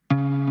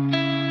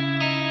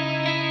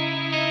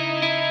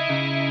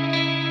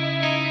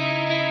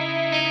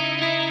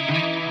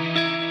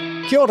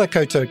Kia ora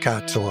koutou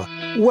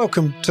katoa.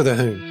 Welcome to the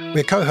Hoon,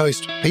 where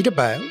co-host Peter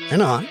Bale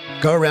and I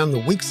go around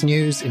the week's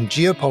news in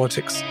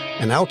geopolitics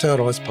and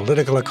Aotearoa's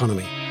political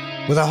economy,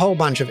 with a whole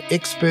bunch of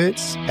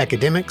experts,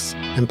 academics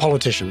and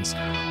politicians,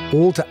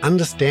 all to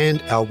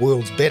understand our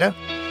worlds better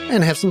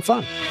and have some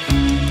fun.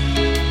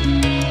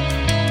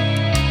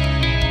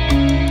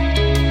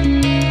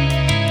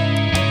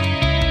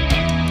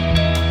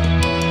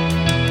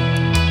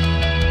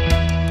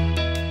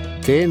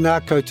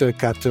 Tēnā koutou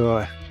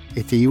katoa.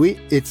 E te iwi,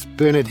 it's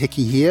Bernard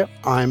Hickey here.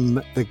 I'm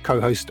the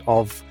co-host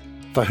of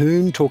The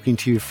Hoon, talking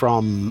to you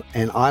from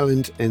an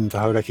island in the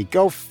Hauraki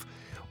Gulf,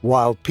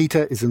 while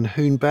Peter is in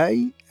Hoon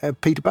Bay.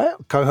 Peter Bale,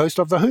 co-host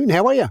of The Hoon.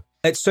 How are you?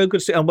 It's so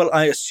good to see. Well,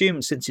 I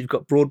assume since you've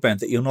got broadband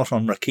that you're not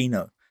on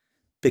Rakino,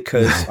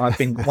 because I've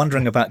been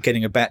wondering about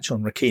getting a batch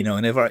on Rakino,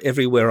 and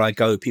everywhere I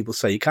go, people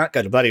say, you can't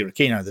go to bloody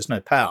Rakino, there's no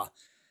power.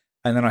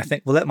 And then I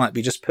think, well, that might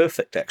be just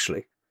perfect,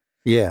 actually.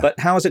 Yeah. But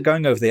how is it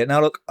going over there?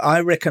 Now, look, I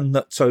reckon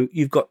that, so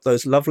you've got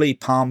those lovely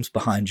palms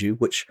behind you,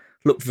 which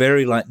look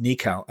very like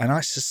Nikau, and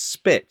I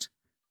suspect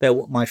they're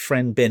what my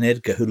friend Ben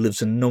Edgar, who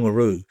lives in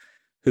Nungaroo,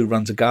 who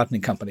runs a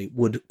gardening company,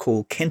 would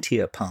call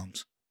Kentia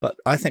palms. But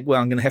I think, well,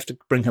 I'm going to have to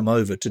bring him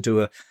over to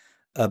do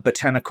a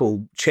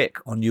botanical check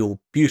on your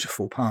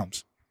beautiful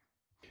palms.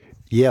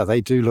 Yeah,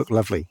 they do look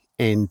lovely.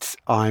 And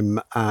I'm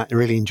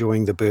really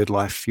enjoying the bird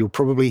life. You'll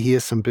probably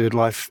hear some bird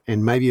life,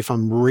 and maybe if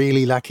I'm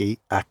really lucky,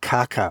 a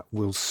kaka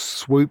will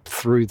swoop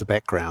through the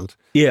background.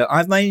 Yeah,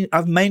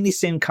 I've mainly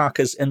seen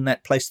kakas in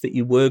that place that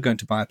you were going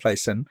to buy a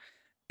place in,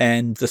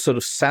 and the sort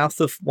of south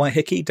of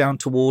Waiheke, down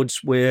towards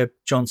where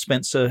John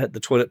Spencer, the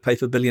toilet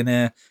paper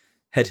billionaire,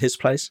 had his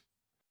place.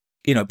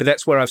 You know, but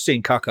that's where I've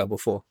seen kaka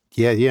before.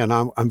 Yeah, and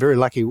I'm very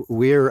lucky.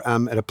 We're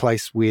at a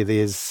place where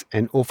there's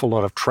an awful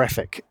lot of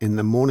traffic in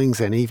the mornings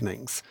and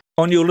evenings.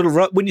 On your little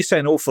road, when you say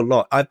an awful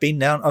lot, I've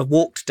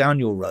walked down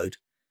your road.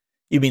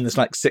 You mean there's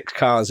like 6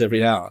 cars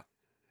every hour?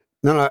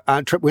 No,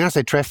 when I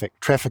say traffic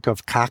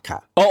of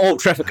kaka. Oh,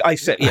 traffic. I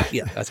said,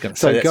 yeah. I was going to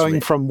say so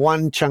going from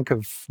one chunk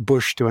of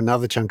bush to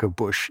another chunk of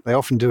bush, they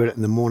often do it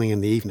in the morning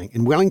and the evening.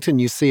 In Wellington,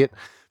 you see it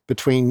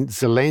between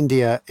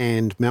Zealandia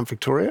and Mount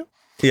Victoria.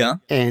 Yeah.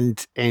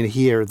 And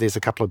here there's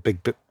a couple of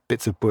big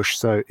bits of bush.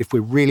 So if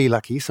we're really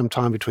lucky,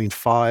 sometime between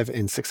 5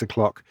 and 6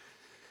 o'clock,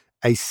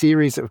 a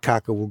series of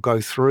kaka will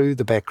go through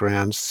the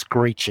background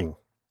screeching.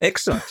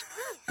 Excellent.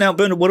 Now,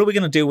 Bernard, what are we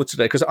going to deal with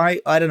today? Because I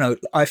don't know,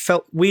 I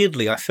felt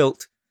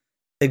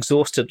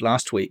exhausted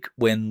last week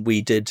when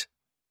we did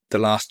the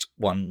last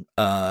one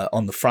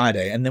on the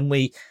Friday. And then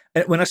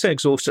when I say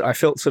exhausted, I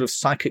felt sort of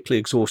psychically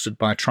exhausted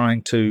by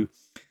trying to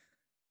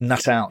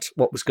nut out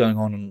what was going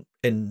on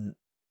in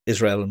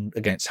Israel and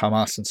against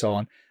Hamas and so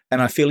on.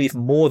 And I feel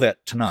even more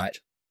that tonight.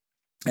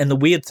 And the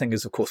weird thing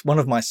is, of course,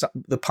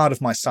 the part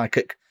of my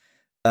psychic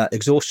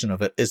exhaustion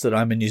of it is that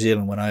I'm in New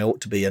Zealand when I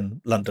ought to be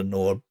in London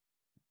or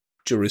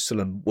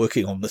Jerusalem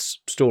working on this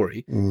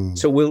story.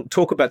 So we'll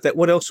talk about that.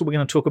 What else are we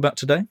going to talk about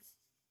today?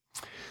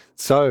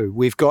 So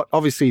we've got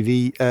obviously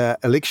the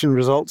election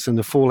results and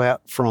the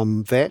fallout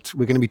from that.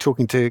 We're going to be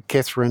talking to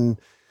Catherine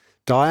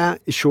Dyer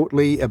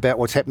shortly about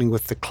what's happening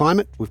with the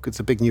climate. We've got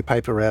a big new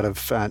paper out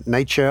of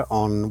Nature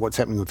on what's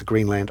happening with the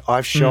Greenland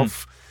ice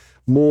shelf.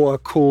 More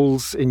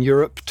calls in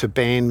Europe to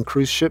ban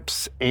cruise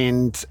ships,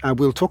 and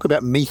we'll talk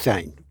about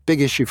methane.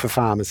 Big issue for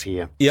farmers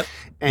here. Yep.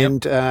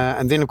 And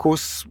then, of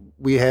course,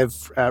 we have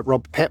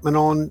Rob Patman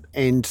on,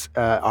 and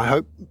I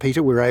hope,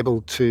 Peter, we're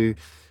able to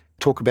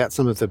talk about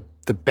some of the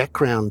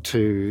background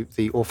to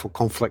the awful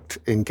conflict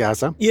in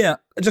Gaza. Yeah,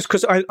 just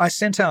because I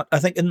sent out, I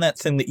think in that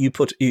thing that you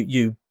put,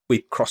 we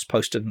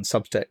cross-posted in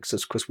Substacks,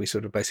 because we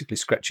sort of basically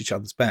scratch each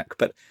other's back.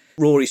 But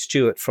Rory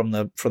Stewart from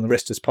the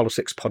Rest is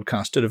Politics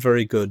podcast did a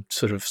very good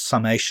sort of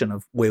summation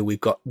of why we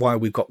got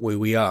where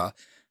we are.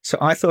 So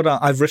I thought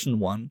I've written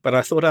one, but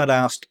I thought I'd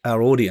asked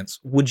our audience,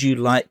 would you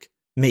like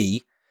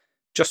me,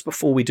 just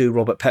before we do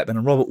Robert Patman,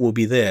 and Robert will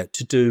be there,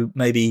 to do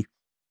maybe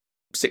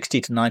 60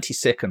 to 90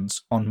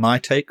 seconds on my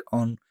take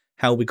on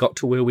how we got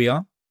to where we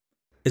are?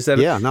 Is that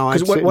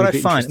because what I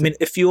find, I mean,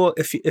 if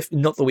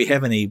not that we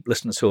have any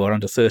listeners who are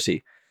under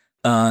 30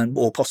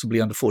 or possibly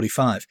under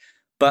 45,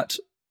 but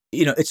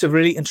you know, it's a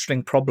really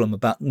interesting problem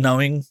about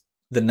knowing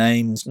the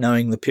names,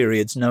 knowing the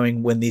periods,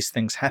 knowing when these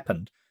things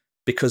happened,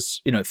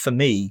 because you know, for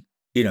me,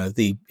 you know,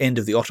 the end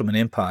of the Ottoman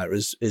Empire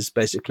is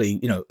basically,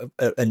 you know,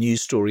 a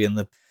news story in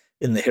the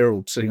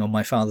Herald sitting on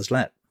my father's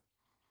lap.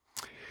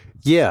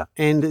 Yeah,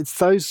 and it's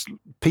those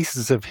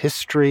pieces of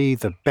history,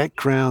 the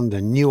background,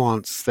 the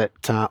nuance that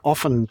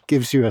often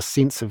gives you a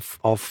sense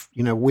of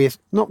you know,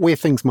 not where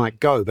things might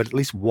go, but at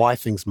least why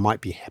things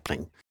might be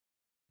happening.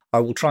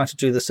 I will try to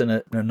do this in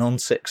a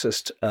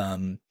non-sexist,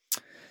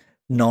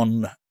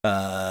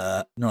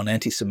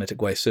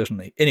 non-anti-Semitic way,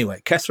 certainly. Anyway,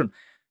 Catherine,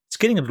 it's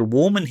getting a little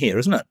warm in here,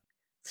 isn't it?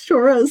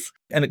 Sure is.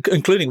 And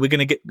including we're going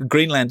to get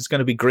Greenland is going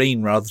to be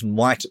green rather than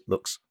white, it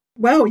looks.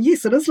 Well,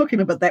 yes, it is looking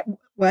a bit that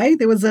way.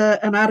 There was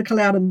an article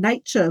out in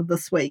Nature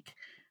this week.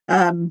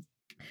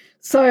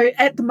 So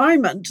at the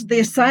moment,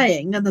 they're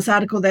saying in this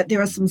article that there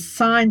are some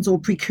signs or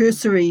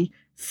precursory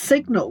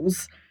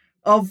signals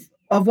of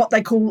of what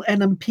they call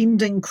an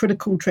impending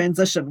critical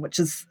transition, which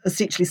is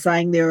essentially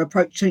saying they're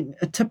approaching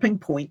a tipping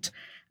point.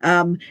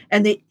 And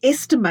they're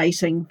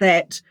estimating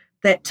that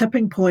that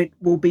tipping point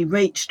will be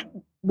reached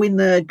when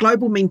the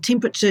global mean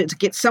temperature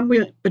gets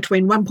somewhere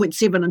between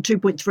 1.7 and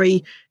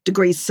 2.3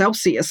 degrees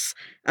Celsius,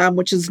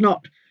 which is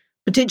not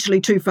potentially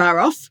too far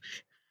off.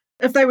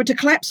 If they were to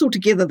collapse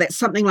altogether, that's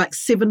something like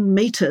 7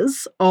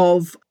 metres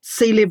of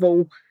sea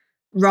level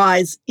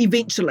rise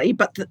eventually,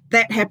 but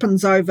that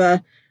happens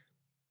over,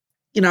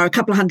 a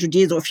couple of hundred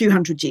years or a few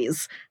hundred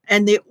years.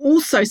 And they're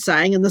also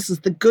saying, and this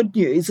is the good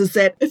news, is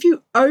that if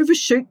you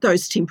overshoot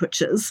those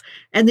temperatures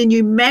and then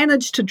you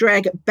manage to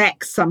drag it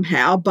back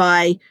somehow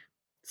by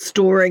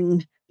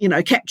storing,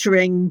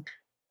 capturing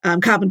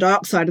carbon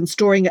dioxide and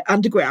storing it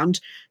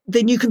underground,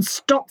 then you can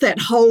stop that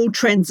whole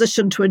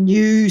transition to a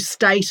new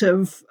state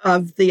of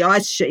the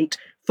ice sheet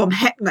from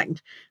happening.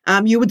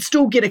 You would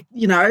still get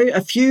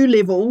a few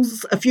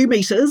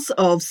meters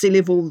of sea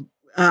level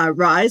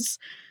rise,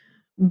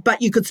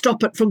 but you could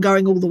stop it from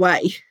going all the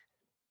way.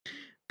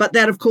 But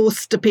that, of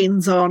course,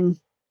 depends on,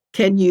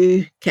 can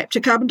you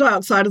capture carbon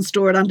dioxide and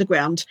store it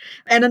underground?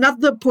 And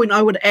another point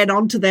I would add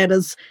on to that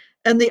is,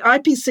 in the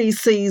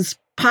IPCC's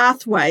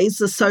pathways,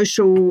 the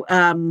social,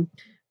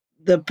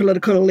 the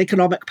political,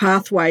 economic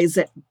pathways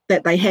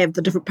that they have,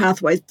 the different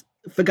pathways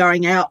for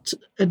going out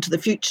into the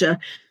future,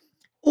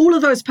 all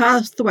of those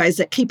pathways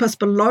that keep us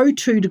below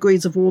 2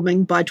 degrees of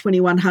warming by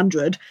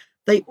 2100,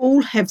 they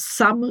all have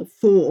some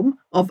form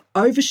of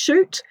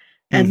overshoot,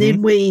 and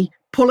then we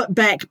pull it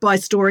back by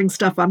storing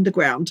stuff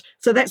underground.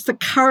 So that's the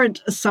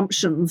current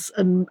assumptions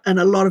in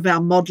a lot of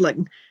our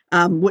modelling,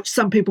 which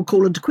some people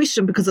call into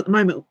question, because at the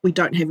moment we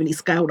don't have any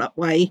scaled up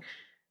way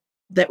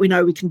that we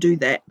know we can do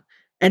that.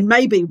 And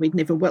maybe we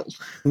never will.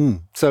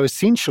 So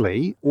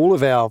essentially, all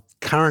of our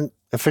current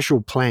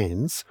official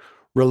plans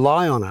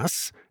rely on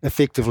us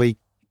effectively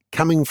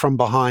coming from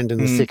behind in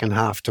the second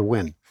half to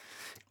win.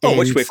 Oh,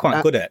 which we're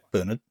quite good at,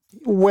 Bernard.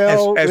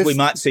 Well, as we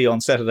might see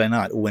on Saturday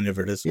night or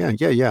whenever it is.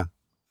 Yeah.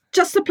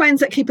 Just the plans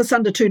that keep us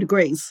under 2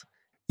 degrees.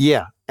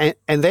 Yeah,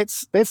 and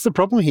that's the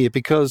problem here,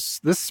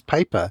 because this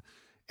paper,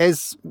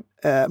 as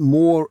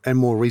more and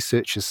more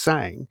research is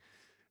saying,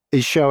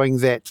 is showing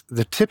that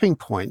the tipping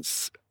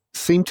points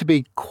seem to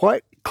be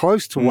quite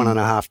close to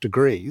 1.5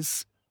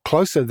 degrees,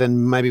 closer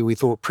than maybe we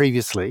thought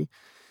previously.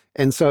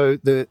 And so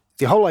the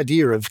whole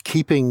idea of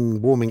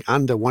keeping warming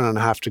under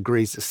 1.5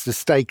 degrees is to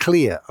stay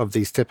clear of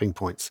these tipping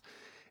points.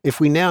 If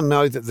we now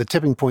know that the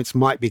tipping points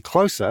might be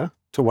closer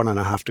to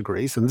 1.5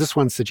 degrees, and this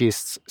one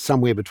suggests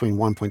somewhere between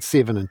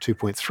 1.7 and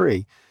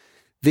 2.3,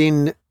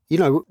 then,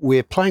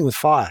 we're playing with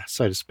fire,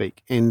 so to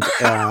speak. And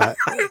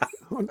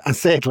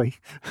sadly.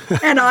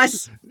 And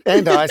ice.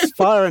 And ice,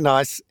 fire and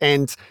ice.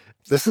 And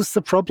this is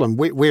the problem.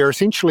 We're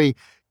essentially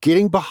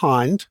getting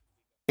behind,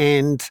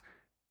 and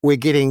we're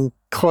getting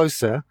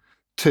closer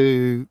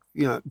to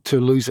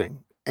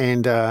losing.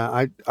 And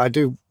I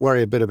do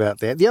worry a bit about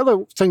that. The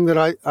other thing that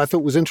I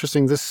thought was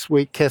interesting this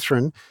week,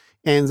 Catherine,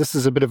 and this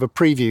is a bit of a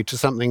preview to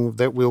something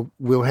that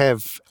we'll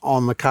have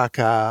on the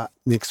Kaka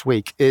next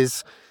week,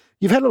 is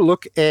you've had a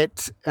look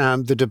at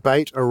the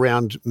debate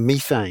around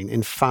methane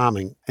in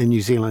farming in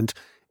New Zealand,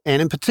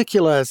 and in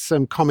particular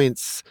some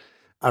comments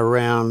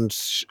around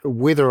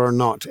whether or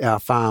not our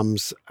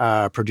farms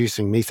are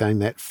producing methane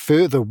that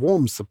further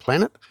warms the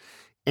planet,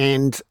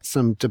 and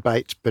some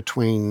debate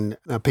between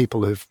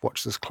people who've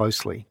watched this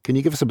closely. Can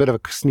you give us a bit of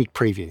a sneak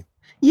preview?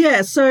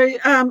 Yeah, so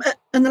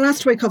in the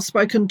last week I've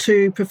spoken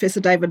to Professor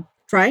David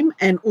Frame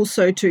and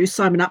also to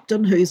Simon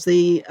Upton, who's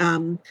the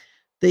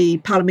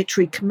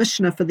Parliamentary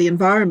Commissioner for the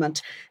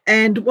Environment.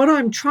 And what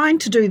I'm trying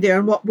to do there,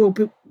 and what we'll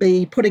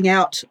be putting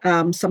out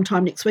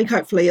sometime next week,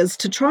 hopefully, is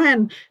to try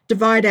and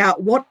divide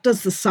out what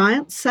does the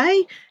science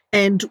say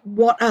and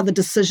what are the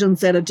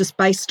decisions that are just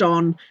based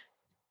on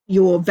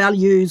your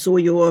values or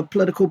your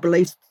political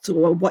beliefs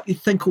or what you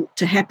think ought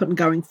to happen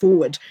going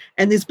forward.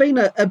 And there's been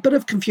a bit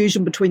of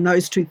confusion between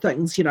those two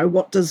things.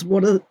 What does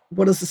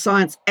the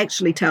science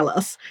actually tell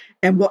us,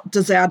 and what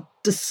does our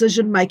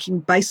decision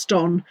making based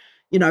on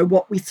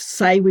what we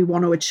say we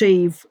want to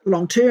achieve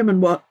long term,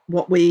 and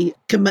what we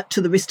commit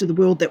to the rest of the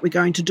world that we're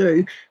going to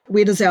do,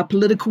 where does our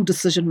political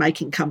decision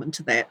making come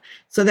into that?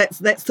 So that's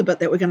the bit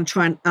that we're going to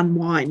try and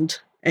unwind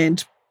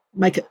and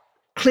make it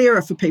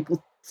clearer for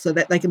people so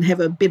that they can have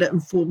a better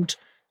informed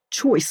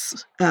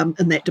choice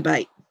in that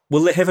debate.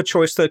 Will they have a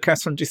choice though,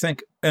 Catherine, do you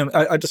think?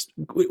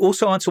 We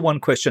also answer one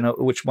question,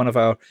 which one of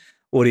our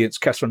audience,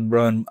 Catherine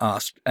Rowan,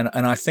 asked, and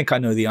I think I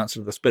know the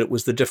answer to this, but it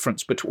was the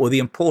difference between, or the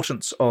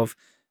importance of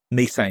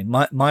methane.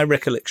 My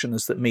recollection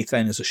is that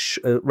methane is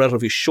a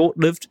relatively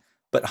short-lived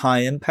but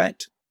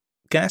high-impact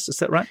gas. Is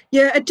that right?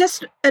 Yeah,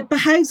 it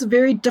behaves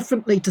very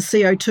differently to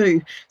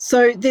CO2.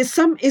 So there's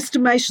some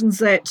estimations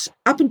that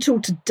up until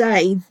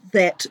today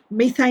that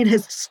methane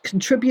has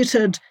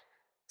contributed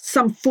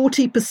some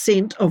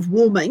 40% of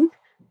warming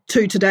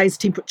to today's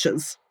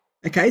temperatures.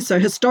 Okay, so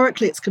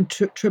historically it's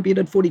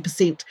contributed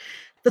 40%.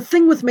 The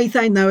thing with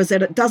methane, though, is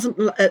that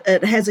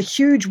it has a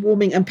huge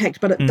warming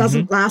impact, but it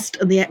doesn't last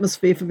in the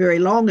atmosphere for very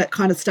long. It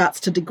kind of starts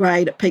to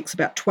degrade. It peaks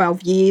about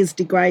 12 years,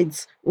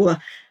 degrades, or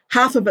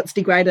half of it's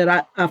degraded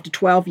after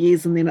 12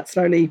 years, and then it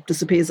slowly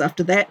disappears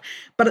after that.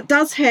 But it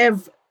does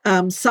have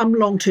some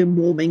long-term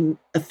warming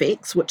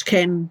effects, which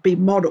can be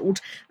modelled.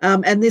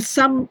 And there's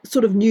some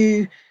sort of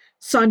new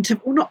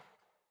scientific, well, not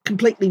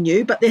completely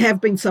new, but there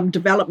have been some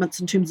developments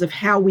in terms of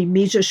how we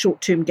measure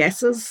short-term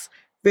gases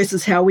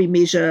versus how we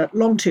measure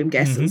long-term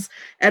gases.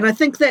 And I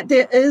think that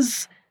there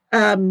is,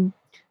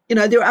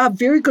 there are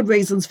very good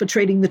reasons for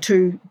treating the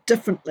two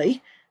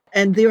differently.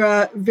 And there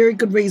are very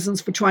good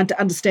reasons for trying to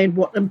understand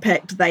what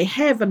impact they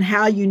have and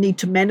how you need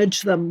to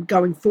manage them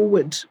going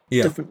forward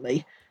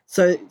differently.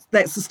 So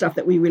that's the stuff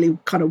that we really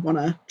kind of want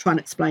to try and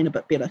explain a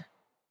bit better.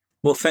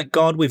 Well, thank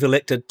God we've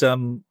elected,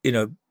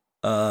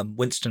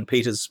 Winston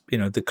Peters,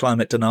 the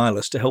climate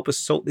denialist, to help us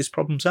sort these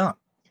problems out.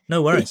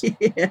 No worries.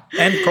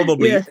 And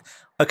probably,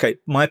 okay,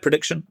 my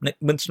prediction,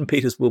 Winston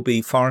Peters will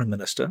be foreign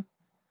minister,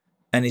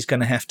 and he's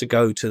going to have to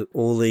go to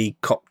all the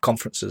COP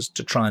conferences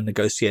to try and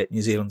negotiate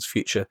New Zealand's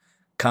future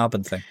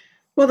carbon thing.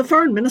 Well, the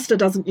foreign minister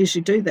doesn't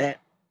usually do that.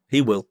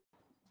 He will.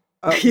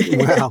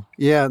 Wow.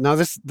 Yeah. No,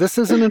 this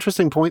is an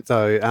interesting point,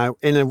 though.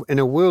 In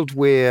a world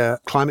where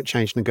climate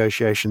change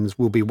negotiations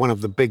will be one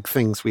of the big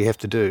things we have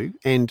to do,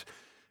 and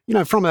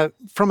from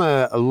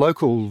a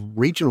local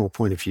regional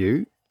point of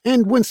view,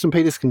 and Winston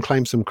Peters can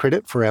claim some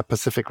credit for our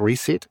Pacific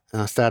reset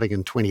starting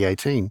in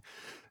 2018.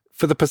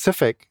 For the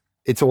Pacific,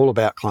 it's all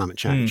about climate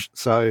change.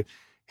 So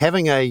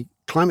having a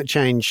climate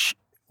change,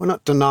 we're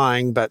not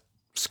denying, but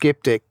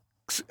skeptic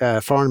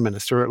foreign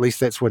minister, or at least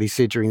that's what he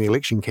said during the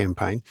election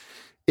campaign,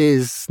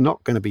 is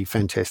not going to be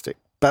fantastic.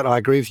 But I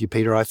agree with you,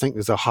 Peter. I think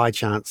there's a high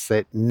chance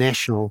that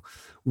National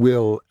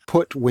will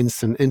put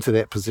Winston into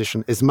that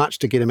position as much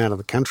to get him out of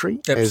the country.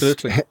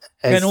 Absolutely.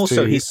 And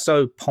also he's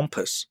so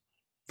pompous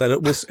that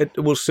it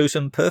will suit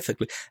him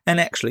perfectly. And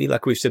actually,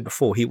 like we've said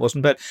before, he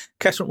wasn't bad.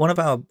 Catherine, one of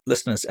our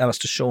listeners,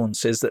 Alistair Shawn,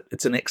 says that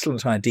it's an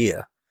excellent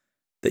idea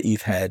that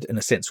you've had, in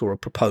a sense, or a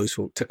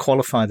proposal to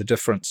quantify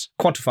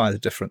the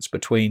difference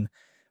between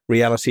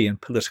reality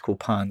and political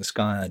pie in the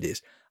sky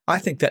ideas. I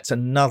think that's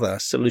another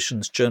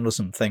solutions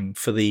journalism thing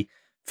for the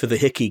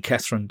Hickey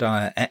Catherine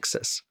Dyer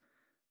axis.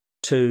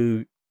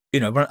 To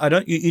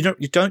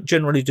you don't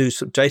generally do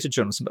some data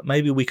journalism, but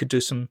maybe we could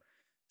do some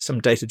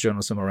data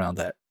journalism around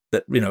that.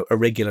 That a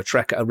regular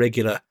tracker, a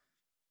regular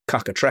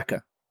kaka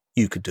tracker,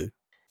 you could do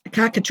a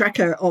kaka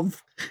tracker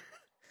of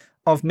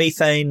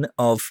methane,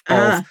 of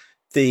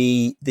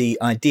the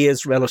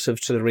ideas relative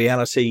to the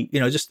reality.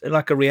 Just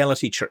like a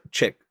reality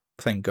check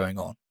thing going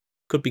on.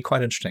 Could be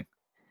quite interesting.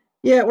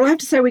 Yeah, well, I have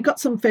to say we got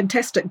some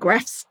fantastic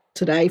graphs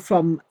today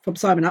from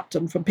Simon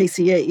Upton from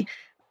PCE,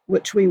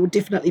 which we will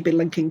definitely be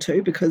linking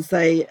to because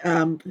they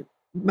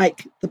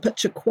make the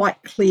picture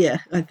quite clear,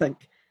 I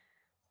think.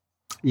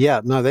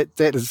 Yeah, no,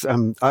 that is.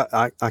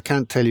 I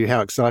can't tell you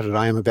how excited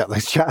I am about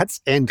those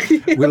charts, and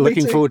we're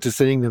looking forward to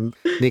seeing them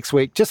next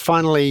week. Just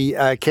finally,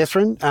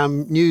 Catherine,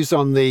 news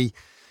on the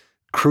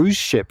cruise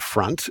ship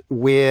front,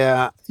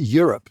 where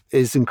Europe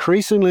is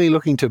increasingly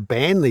looking to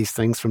ban these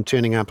things from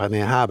turning up in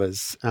their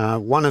harbours.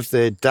 One of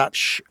the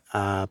Dutch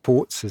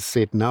ports has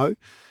said no.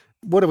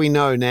 What do we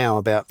know now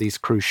about these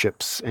cruise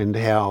ships and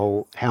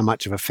how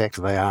much of a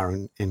factor they are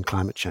in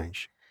climate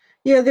change?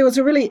 Yeah, there was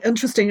a really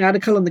interesting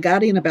article in The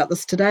Guardian about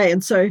this today.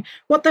 And so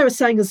what they were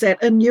saying is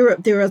that in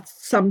Europe, there are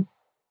some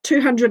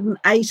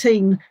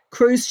 218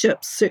 cruise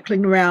ships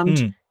circling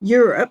around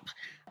Europe.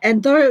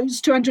 And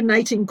those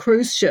 218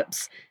 cruise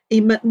ships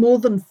emit more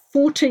than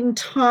 14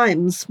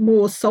 times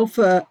more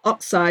sulfur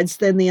oxides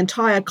than the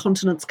entire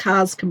continent's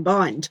cars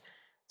combined.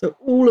 So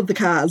all of the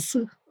cars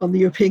on the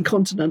European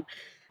continent.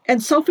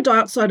 And sulfur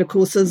dioxide, of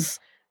course, is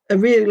a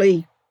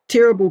really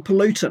terrible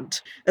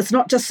pollutant. It's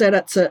not just that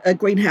it's a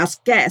greenhouse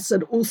gas,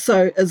 it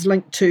also is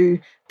linked to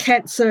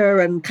cancer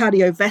and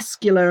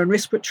cardiovascular and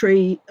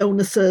respiratory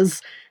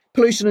illnesses.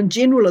 Pollution in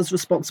general is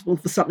responsible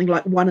for something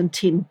like 1 in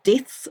 10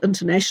 deaths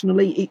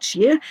internationally each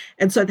year.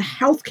 And so the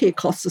healthcare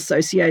costs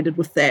associated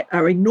with that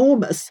are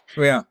enormous.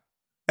 Yeah.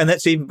 And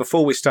that's even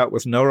before we start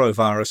with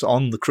norovirus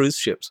on the cruise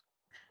ships.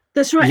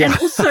 That's right. Yeah.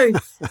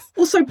 And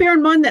also bear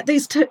in mind that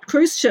these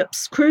cruise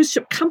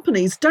ship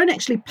companies don't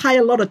actually pay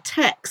a lot of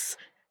tax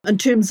in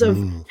terms of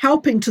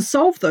helping to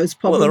solve those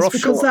problems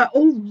because they're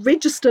all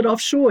registered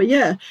offshore.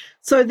 Yeah.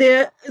 So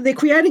they're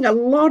creating a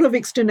lot of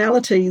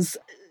externalities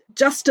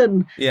just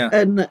in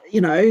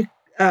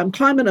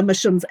climate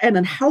emissions and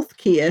in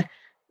healthcare,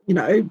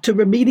 to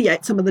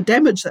remediate some of the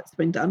damage that's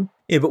been done.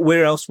 Yeah, but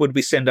where else would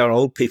we send our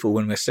old people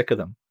when we're sick of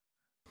them?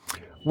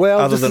 Well,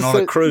 other than on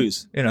a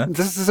cruise,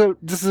 This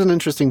is an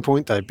interesting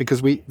point, though,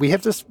 because we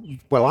have this.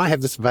 Well, I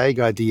have this vague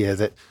idea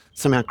that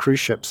somehow cruise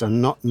ships are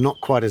not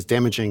quite as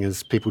damaging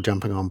as people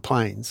jumping on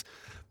planes.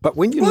 But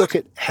when you look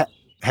at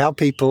how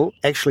people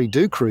actually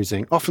do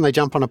cruising, often they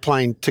jump on a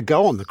plane to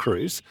go on the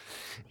cruise.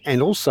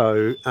 And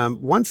also,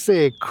 once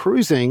they're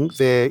cruising,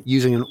 they're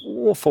using an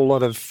awful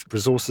lot of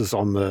resources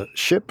on the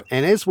ship.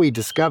 And as we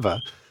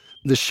discover,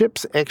 the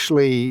ships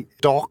actually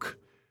dock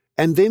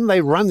and then they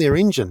run their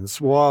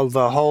engines while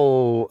the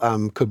whole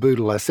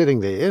caboodle are sitting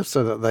there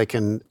so that they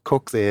can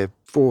cook their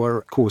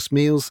 4-course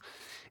meals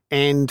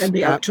and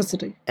the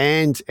electricity.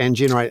 and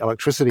generate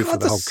electricity for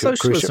God, the the whole cruise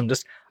ship.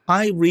 socialism.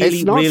 I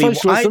It's not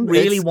socialism.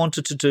 really It's-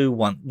 wanted to do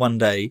one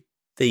day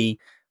the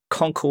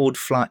Concorde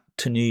flight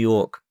to New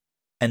York,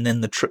 and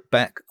then the trip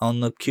back on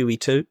the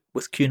QE2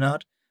 with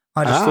Cunard.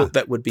 I just thought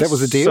that would be that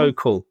was a deal? so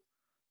cool.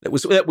 That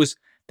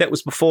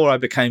was before I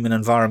became an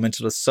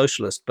environmentalist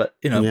socialist. But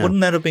Yeah.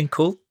 wouldn't that have been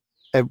cool?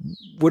 It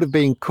would have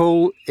been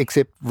cool,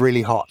 except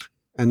really hot,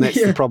 and that's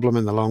Yeah. the problem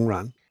in the long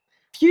run.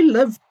 If you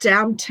live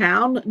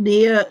downtown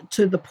near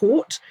to the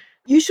port,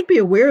 you should be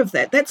aware of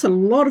that. That's a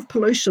lot of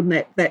pollution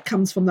that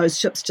comes from those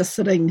ships just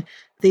sitting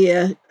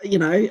there,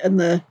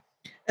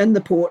 in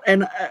the port.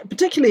 And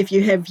particularly if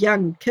you have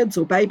young kids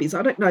or babies,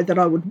 I don't know that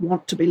I would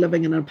want to be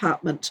living in an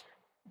apartment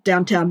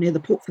downtown near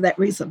the port for that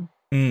reason.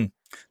 Mm.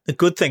 The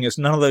good thing is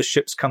none of those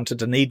ships come to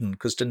Dunedin,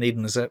 because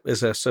Dunedin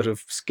is a sort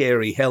of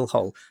scary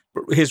hellhole.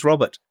 But here's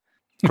Robert.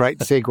 Great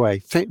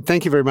segue.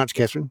 Thank you very much,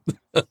 Catherine.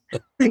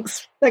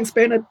 Thanks,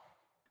 Bernard.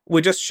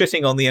 We're just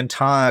shitting on the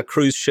entire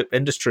cruise ship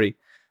industry,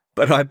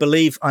 but I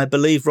believe,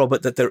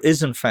 Robert, that there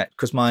is, in fact,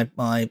 because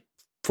my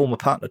former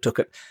partner took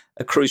it,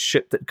 a cruise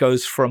ship that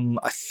goes from,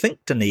 I think,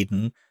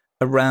 Dunedin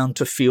around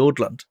to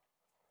Fiordland,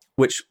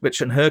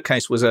 which in her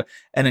case was an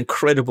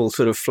incredible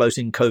sort of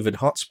floating COVID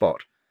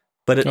hotspot.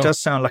 But it does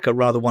sound like a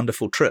rather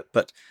wonderful trip.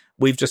 But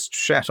we've just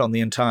shat on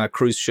the entire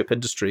cruise ship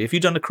industry. Have you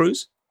done a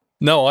cruise?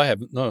 No, I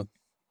haven't. No.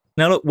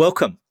 Now, look,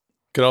 welcome.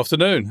 Good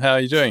afternoon. How are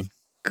you doing?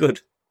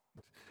 Good.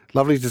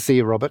 Lovely to see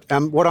you, Robert.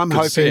 What I'm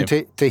Good to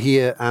hoping to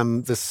hear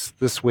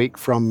this week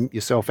from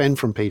yourself and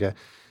from Peter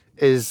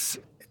is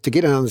to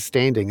get an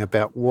understanding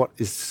about what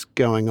is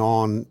going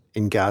on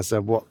in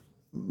Gaza, what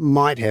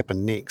might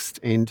happen next.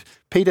 And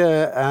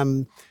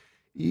Peter,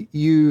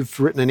 you've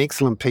written an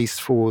excellent piece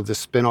for the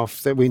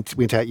spin-off that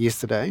went out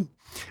yesterday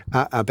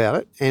about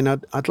it. And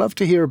I'd love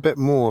to hear a bit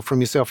more from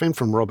yourself and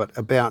from Robert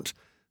about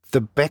the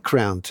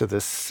background to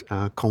this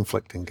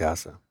conflict in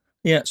Gaza.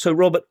 Yeah, so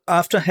Robert,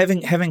 after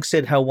having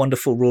said how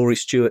wonderful Rory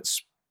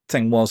Stewart's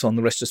thing was on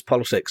The Rest is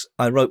Politics,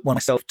 I wrote one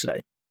myself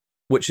today,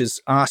 which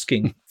is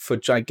asking for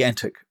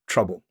gigantic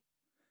trouble.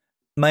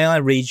 May I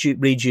read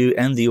you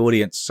and the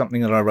audience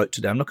something that I wrote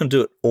today? I'm not going to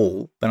do it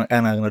all, and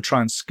I'm going to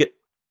try and skip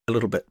a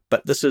little bit,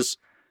 but this is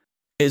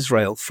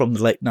Israel from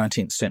the late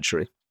 19th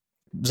century.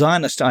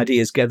 Zionist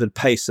ideas gathered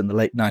pace in the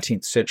late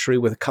 19th century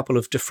with a couple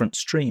of different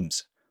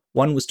streams.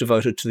 One was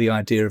devoted to the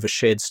idea of a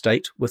shared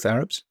state with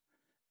Arabs.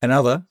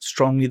 Another,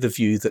 strongly the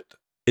view that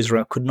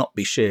Israel could not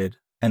be shared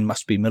and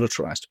must be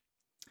militarized.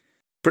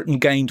 Britain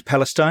gained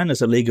Palestine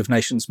as a League of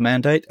Nations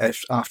mandate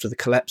after the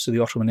collapse of the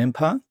Ottoman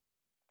Empire.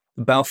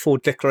 The Balfour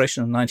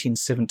Declaration of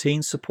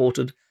 1917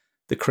 supported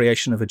the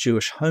creation of a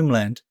Jewish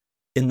homeland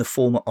in the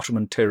former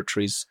Ottoman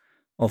territories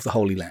of the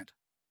Holy Land.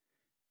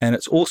 And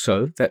it's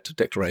also, that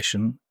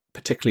declaration,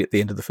 particularly at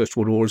the end of the First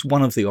World War, is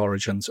one of the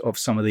origins of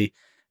some of the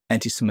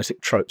anti-Semitic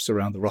tropes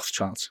around the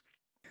Rothschilds.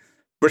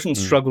 Britain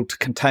struggled to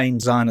contain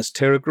Zionist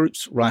terror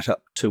groups right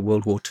up to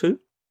World War II.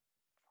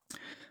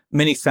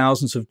 Many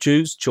thousands of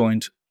Jews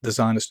joined the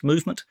Zionist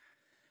movement,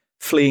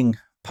 fleeing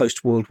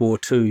post-World War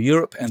II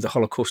Europe and the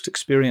Holocaust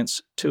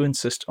experience to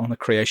insist on the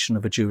creation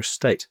of a Jewish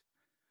state.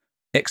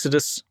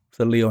 Exodus,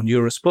 the Leon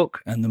Uris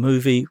book, and the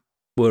movie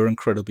were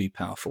incredibly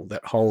powerful,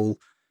 that whole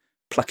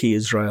plucky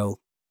Israel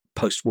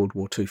post-World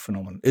War II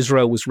phenomenon.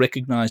 Israel was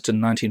recognized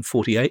in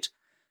 1948,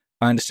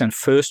 I understand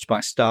first by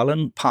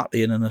Stalin,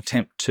 partly in an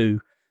attempt to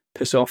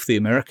piss off the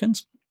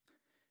Americans.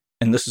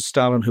 And this is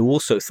Stalin, who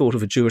also thought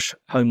of a Jewish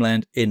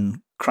homeland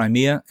in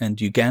Crimea and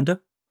Uganda.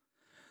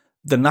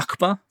 The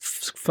Nakba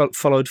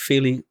followed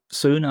fairly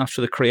soon after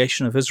the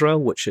creation of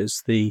Israel, which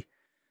is the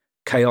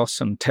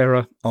chaos and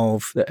terror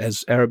of,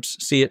 as Arabs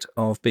see it,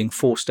 of being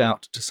forced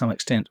out to some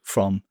extent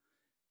from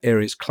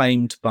areas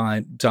claimed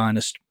by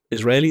Zionist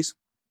Israelis.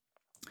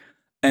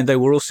 And they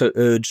were also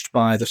urged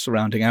by the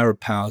surrounding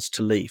Arab powers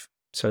to leave.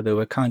 So they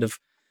were kind of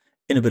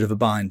in a bit of a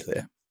bind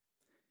there.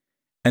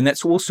 And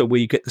that's also where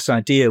you get this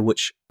idea,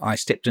 which I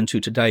stepped into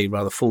today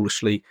rather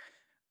foolishly,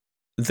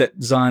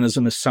 that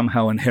Zionism is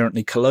somehow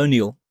inherently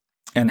colonial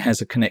and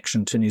has a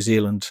connection to New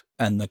Zealand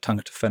and the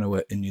tangata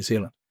whenua in New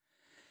Zealand.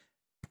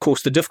 Of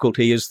course, the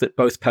difficulty is that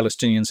both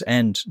Palestinians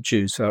and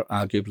Jews are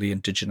arguably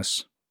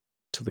indigenous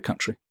to the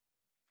country.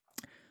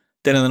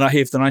 Then in the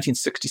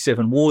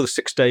 1967 war, the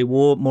Six-Day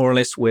War, more or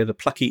less where the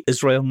plucky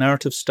Israel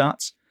narrative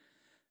starts,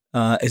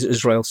 as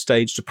Israel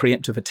staged a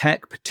preemptive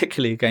attack,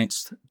 particularly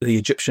against the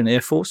Egyptian Air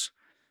Force,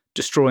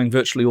 destroying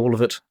virtually all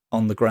of it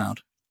on the ground.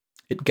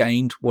 It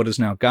gained what is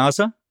now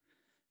Gaza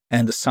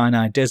and the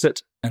Sinai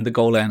Desert and the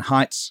Golan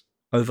Heights,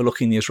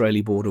 overlooking the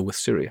Israeli border with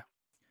Syria.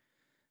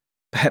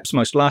 Perhaps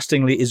most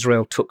lastingly,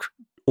 Israel took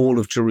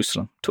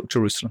Jerusalem,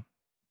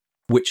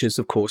 which is,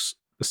 of course,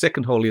 the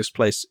second holiest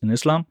place in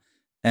Islam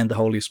and the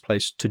holiest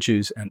place to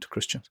Jews and to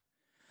Christians.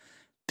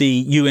 The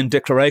UN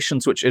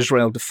declarations which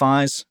Israel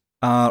defies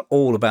are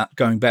all about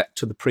going back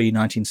to the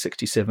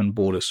pre-1967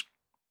 borders.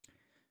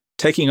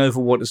 Taking over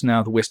what is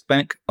now the West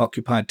Bank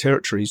occupied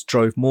territories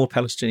drove more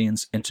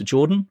Palestinians into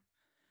Jordan,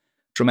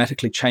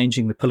 dramatically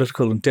changing the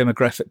political and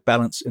demographic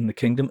balance in the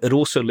kingdom. It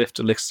also left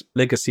a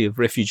legacy of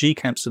refugee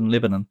camps in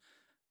Lebanon,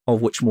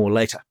 of which more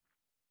later.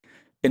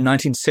 In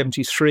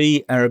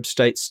 1973, Arab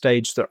states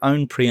staged their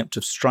own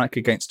preemptive strike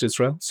against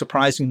Israel,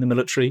 surprising the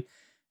military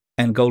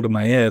and Golda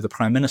Meir, the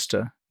prime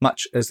minister,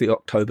 much as the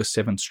October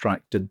 7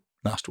 strike did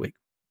last week,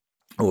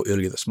 or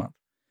earlier this month.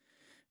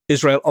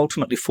 Israel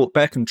ultimately fought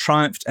back and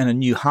triumphed, and a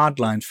new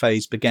hardline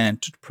phase began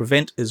to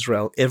prevent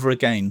Israel ever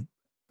again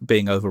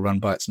being overrun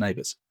by its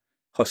neighbours,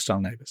 hostile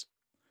neighbours.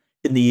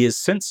 In the years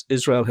since,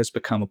 Israel has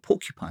become a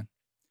porcupine,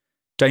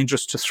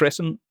 dangerous to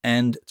threaten,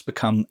 and it's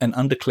become an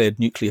undeclared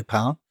nuclear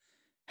power,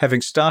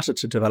 having started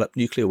to develop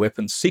nuclear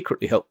weapons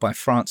secretly helped by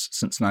France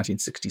since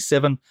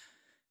 1967,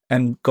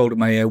 and Golda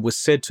Meir was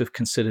said to have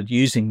considered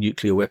using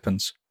nuclear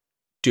weapons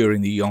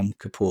during the Yom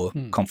Kippur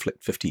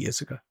conflict 50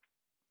 years ago.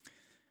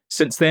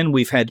 Since then,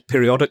 we've had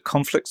periodic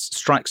conflicts,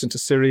 strikes into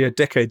Syria,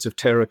 decades of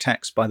terror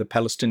attacks by the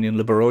Palestinian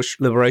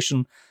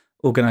Liberation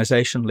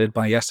Organization led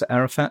by Yasser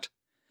Arafat.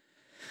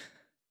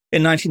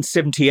 In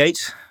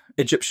 1978,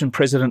 Egyptian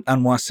President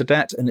Anwar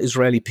Sadat and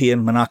Israeli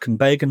PM Menachem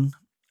Begin,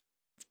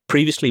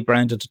 previously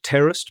branded a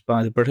terrorist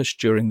by the British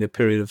during their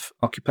period of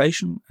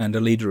occupation and a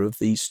leader of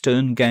the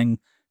Stern Gang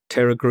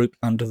terror group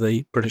under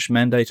the British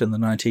mandate in the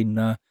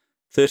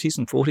 1930s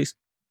and 40s.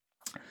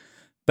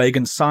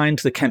 Begin signed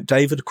the Camp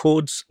David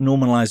Accords,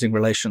 normalizing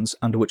relations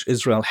under which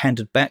Israel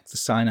handed back the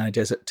Sinai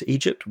Desert to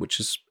Egypt, which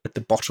is at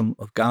the bottom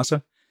of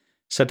Gaza.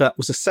 Sadat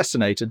was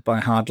assassinated by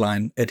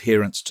hardline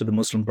adherents to the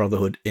Muslim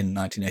Brotherhood in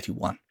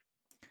 1981.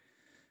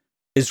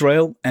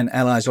 Israel and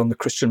allies on the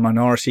Christian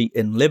minority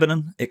in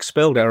Lebanon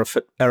expelled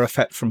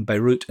Arafat from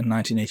Beirut in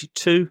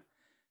 1982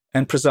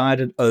 and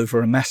presided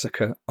over a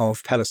massacre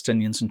of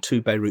Palestinians in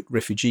 2 Beirut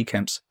refugee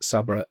camps,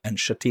 Sabra and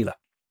Shatila.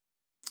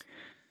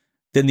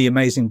 Then the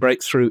amazing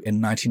breakthrough in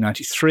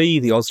 1993,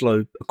 the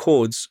Oslo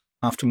Accords,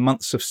 after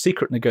months of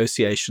secret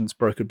negotiations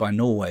brokered by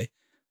Norway,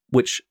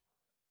 which,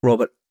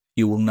 Robert,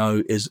 you will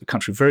know, is a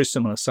country very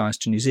similar size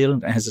to New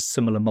Zealand and has a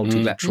similar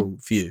multilateral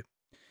view.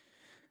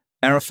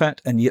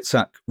 Arafat and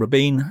Yitzhak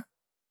Rabin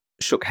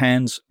shook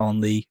hands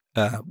on the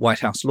White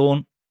House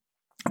lawn.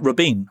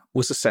 Rabin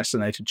was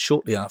assassinated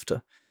shortly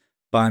after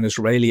by an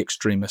Israeli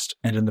extremist,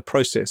 and in the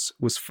process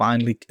was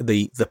finally,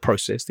 the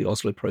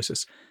Oslo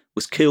process,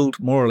 was killed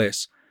more or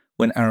less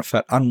when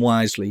Arafat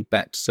unwisely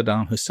backed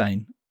Saddam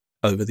Hussein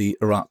over the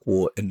Iraq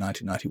War in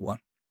 1991.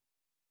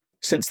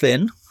 Since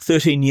then,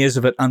 13 years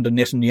of it under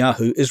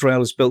Netanyahu, Israel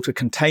has built a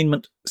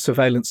containment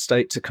surveillance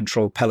state to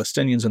control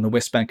Palestinians in the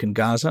West Bank and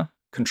Gaza,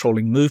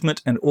 controlling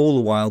movement and all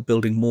the while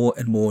building more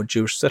and more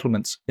Jewish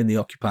settlements in the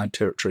occupied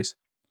territories,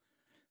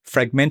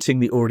 fragmenting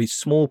the already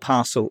small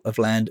parcel of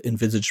land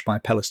envisaged by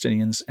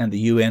Palestinians and the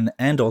UN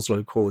and Oslo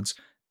Accords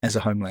as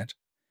a homeland.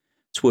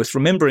 It's worth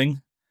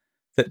remembering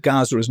that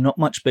Gaza is not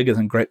much bigger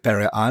than Great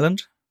Barrier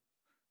Island.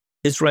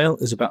 Israel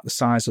is about the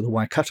size of the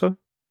Waikato,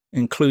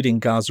 including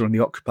Gaza and the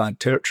occupied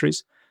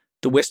territories.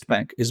 The West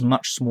Bank is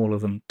much smaller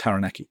than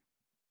Taranaki.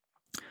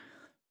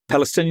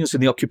 Palestinians in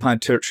the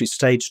occupied territory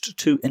staged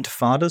 2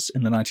 intifadas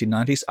in the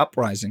 1990s,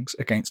 uprisings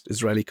against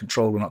Israeli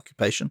control and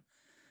occupation,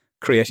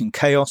 creating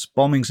chaos,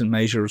 bombings in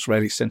major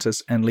Israeli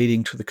centers, and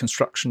leading to the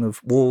construction of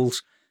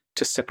walls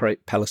to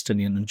separate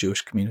Palestinian and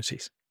Jewish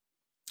communities.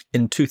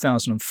 In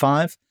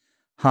 2005,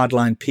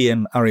 hardline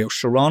PM Ariel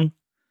Sharon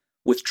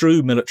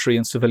withdrew military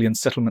and civilian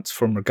settlements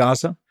from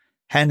Gaza,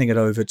 handing it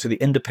over to the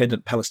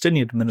independent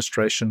Palestinian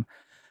administration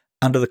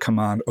under the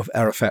command of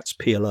Arafat's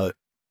PLO,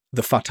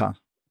 the Fatah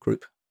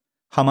group.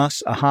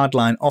 Hamas, a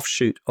hardline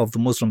offshoot of the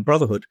Muslim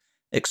Brotherhood,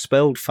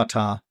 expelled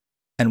Fatah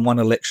and won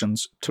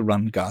elections to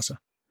run Gaza.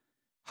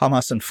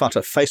 Hamas and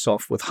Fatah face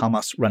off with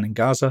Hamas running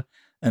Gaza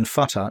and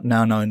Fatah,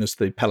 now known as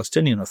the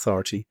Palestinian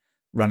Authority,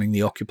 running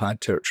the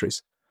occupied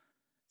territories.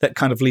 That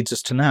kind of leads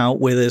us to now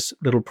where there's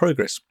little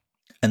progress.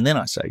 And then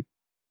I say,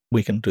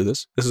 we can do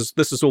this.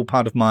 This is all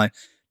part of my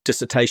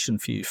dissertation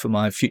for you for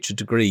my future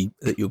degree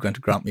that you're going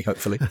to grant me,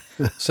 hopefully.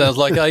 Sounds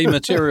like A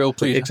material,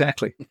 please.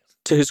 Exactly.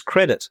 To his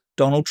credit,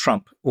 Donald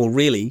Trump, or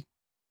really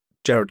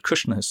Jared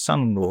Kushner, his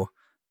son-in-law,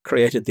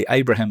 created the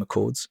Abraham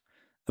Accords,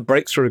 a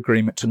breakthrough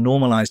agreement to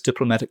normalize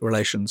diplomatic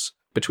relations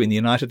between the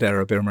United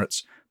Arab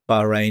Emirates,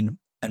 Bahrain,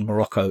 and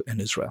Morocco and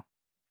Israel.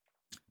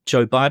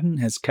 Joe Biden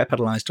has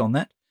capitalized on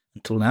that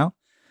until now,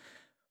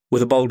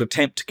 with a bold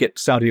attempt to get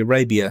Saudi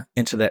Arabia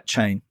into that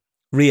chain.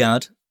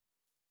 Riyadh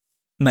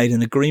made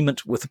an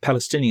agreement with the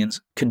Palestinians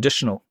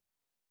conditional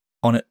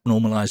on it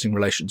normalizing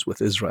relations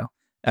with Israel,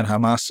 and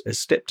Hamas has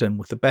stepped in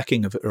with the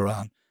backing of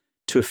Iran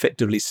to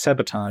effectively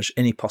sabotage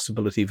any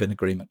possibility of an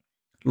agreement,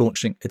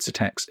 launching its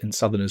attacks in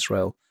southern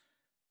Israel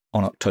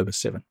on October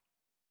 7.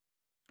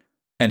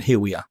 And here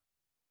we are.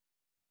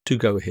 Do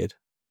go ahead.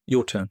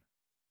 Your turn.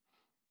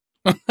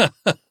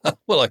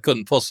 Well, I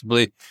couldn't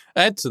possibly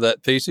add to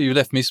that, Peter. You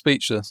left me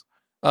speechless.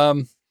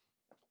 Where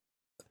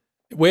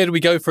do we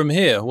go from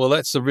here? Well,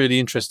 that's a really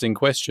interesting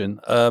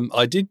question.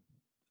 I did,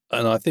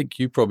 and I think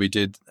you probably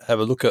did, have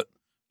a look at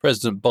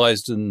President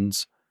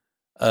Biden's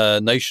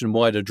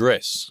nationwide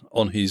address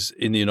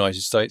in the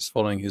United States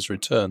following his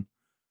return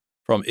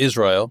from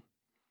Israel,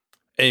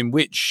 in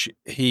which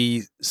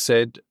he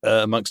said,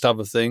 amongst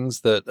other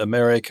things, that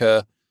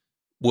America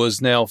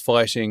was now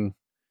fighting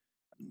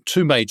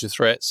two major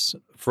threats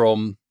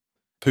from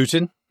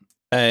Putin.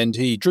 And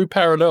he drew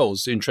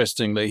parallels,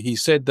 interestingly. He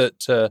said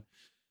that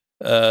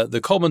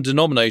the common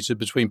denominator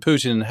between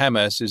Putin and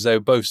Hamas is they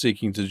were both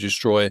seeking to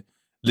destroy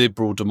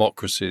liberal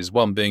democracies,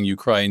 one being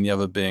Ukraine, the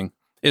other being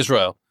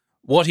Israel.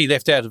 What he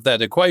left out of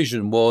that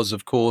equation was,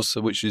 of course,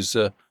 which is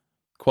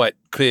quite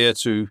clear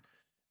to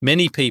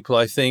many people,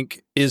 I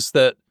think, is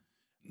that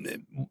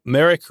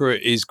America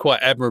is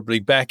quite admirably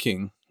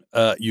backing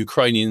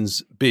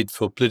Ukrainians' bid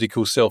for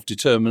political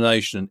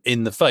self-determination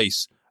in the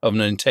face of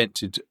an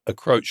intended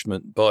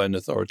encroachment by an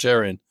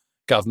authoritarian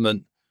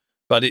government.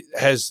 But it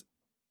has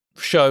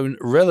shown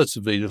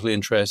relatively little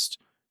interest,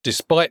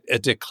 despite a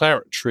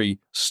declaratory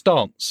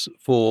stance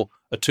for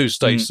a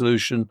two-state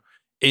solution,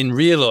 in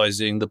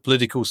realizing the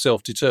political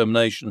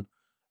self-determination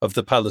of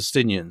the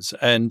Palestinians.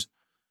 And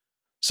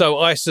so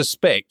I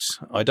suspect,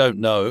 I don't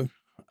know,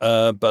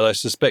 but I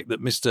suspect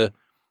that Mr.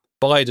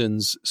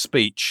 Biden's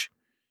speech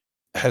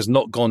has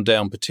not gone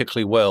down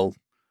particularly well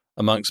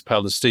amongst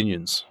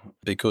Palestinians,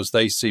 because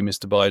they see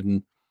Mr.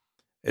 Biden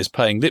as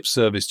paying lip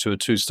service to a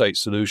two-state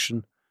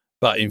solution,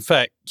 but in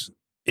fact,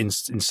 in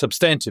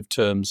substantive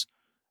terms,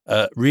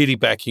 really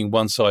backing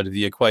one side of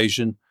the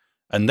equation.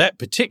 And that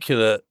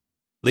particular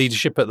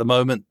leadership at the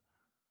moment,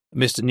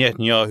 Mr.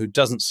 Netanyahu,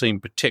 doesn't seem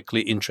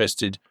particularly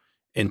interested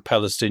in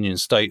Palestinian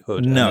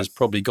statehood and has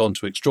probably gone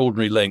to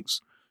extraordinary lengths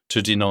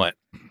to deny it.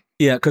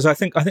 Yeah, because I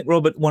think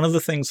Robert, one of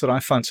the things that I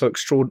find so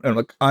extraordinary,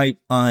 like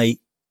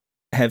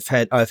I've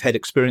had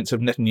experience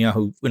of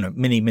Netanyahu,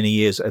 many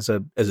years as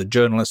a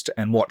journalist,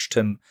 and watched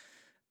him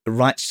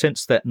right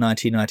since that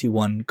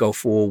 1991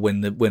 Gulf War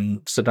when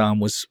Saddam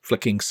was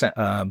flicking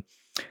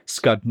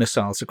Scud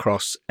missiles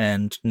across,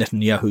 and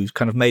Netanyahu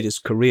kind of made his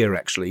career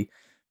actually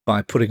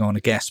by putting on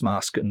a gas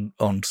mask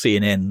on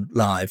CNN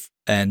Live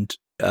and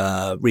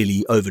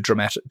really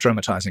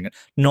dramatizing it.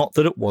 Not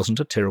that it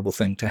wasn't a terrible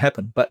thing to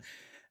happen, but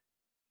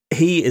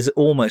he is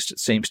almost, it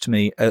seems to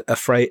me,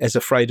 afraid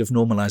of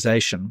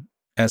normalization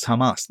as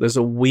Hamas. There's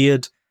a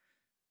weird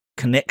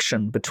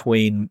connection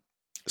between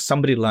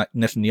somebody like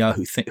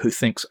Netanyahu who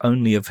thinks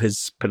only of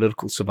his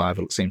political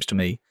survival, it seems to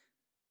me,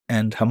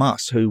 and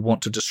Hamas, who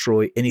want to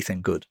destroy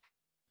anything good.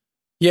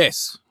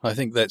 Yes, I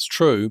think that's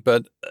true.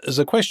 But there's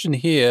a question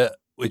here,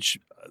 which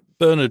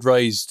Bernard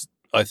raised,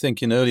 I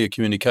think, in earlier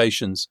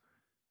communications,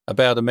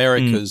 about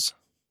America's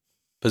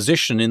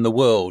position in the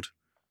world.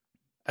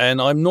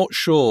 And I'm not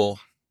sure,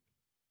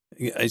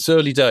 it's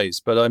early days,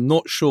 but I'm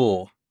not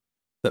sure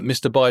that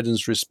Mr.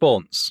 Biden's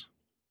response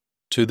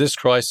to this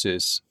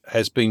crisis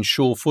has been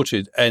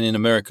sure-footed and in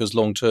America's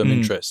long-term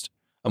interest.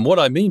 And what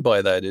I mean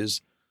by that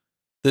is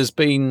there's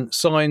been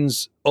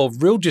signs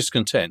of real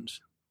discontent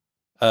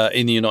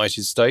in the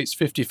United States.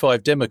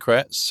 55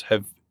 Democrats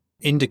have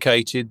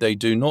indicated they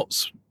do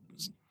not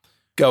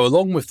go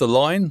along with the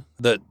line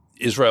that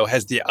Israel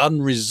has the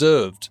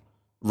unreserved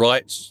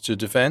right to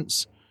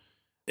defense,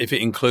 if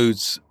it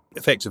includes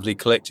effectively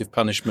collective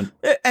punishment.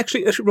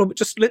 Actually, Robert,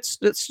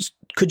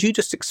 could you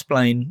just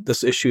explain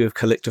this issue of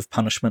collective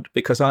punishment?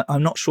 Because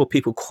I'm not sure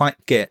people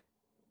quite get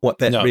what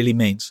that really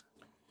means.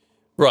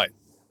 Right.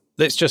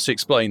 Let's just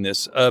explain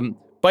this.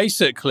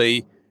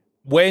 Basically,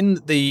 when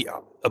the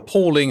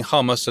appalling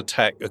Hamas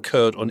attack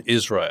occurred on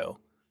Israel,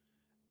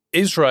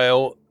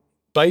 Israel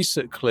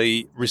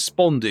basically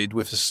responded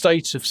with a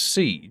state of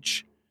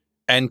siege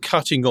and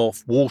cutting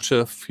off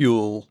water,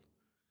 fuel,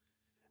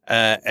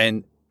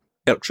 and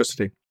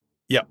electricity.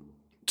 Yeah,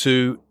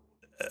 to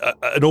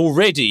an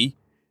already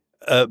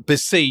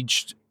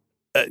besieged.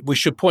 We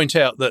should point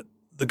out that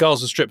the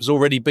Gaza Strip has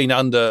already been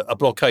under a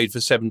blockade for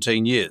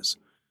 17 years.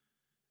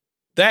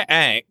 That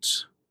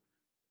act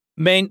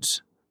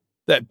meant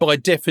that, by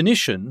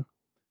definition,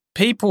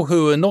 people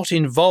who are not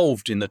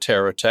involved in the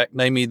terror attack,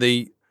 namely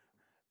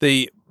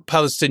the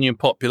Palestinian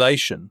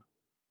population,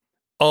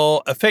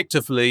 are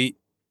effectively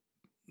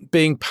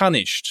being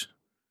punished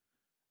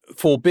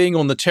for being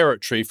on the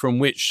territory from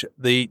which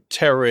the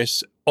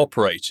terrorists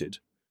operated.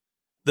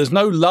 There's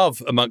no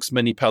love amongst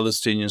many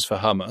Palestinians for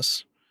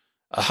Hamas.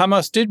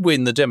 Hamas did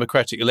win the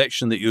democratic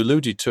election that you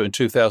alluded to in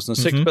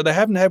 2006, but they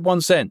haven't had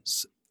one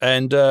since.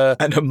 And are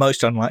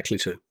most unlikely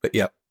to, but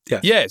yeah.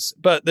 Yes,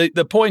 but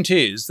the point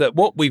is that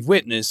what we've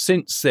witnessed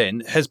since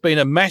then has been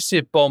a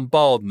massive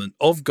bombardment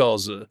of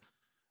Gaza,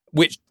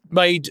 which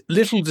made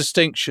little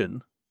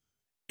distinction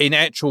in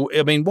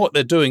what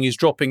they're doing is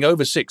dropping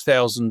over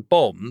 6,000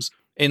 bombs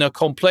in a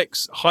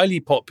complex, highly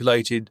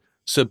populated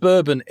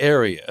suburban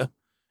area,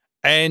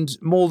 and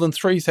more than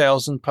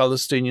 3,000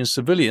 Palestinian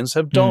civilians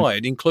have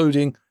died,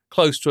 including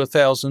close to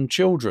 1,000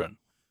 children.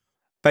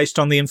 Based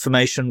on the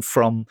information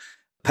from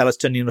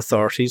Palestinian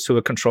authorities who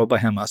are controlled by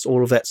Hamas,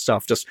 all of that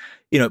stuff, just,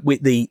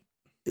 with the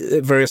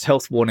various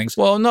health warnings.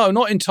 Well, no,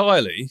 not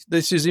entirely.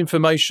 This is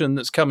information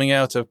that's coming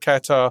out of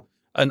Qatar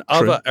and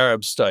other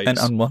Arab states and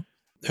UNRWA,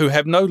 who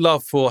have no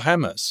love for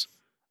Hamas.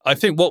 I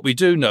think what we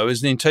do know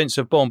is an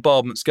intensive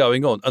bombardments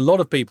going on. A lot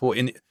of people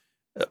in,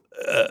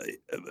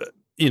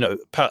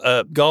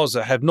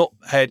 Gaza have not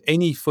had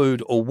any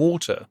food or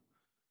water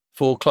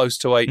for close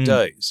to 8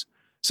 days.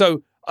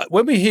 So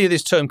when we hear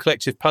this term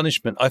collective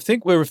punishment, I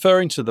think we're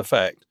referring to the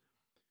fact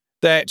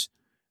that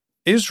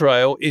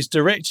Israel is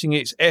directing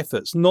its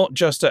efforts not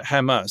just at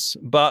Hamas,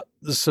 but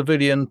the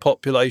civilian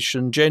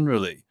population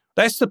generally.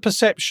 That's the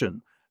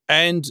perception.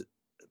 And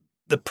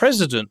the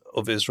president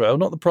of Israel,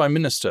 not the prime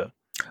minister.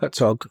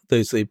 Herzog,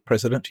 there's the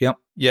president, yep.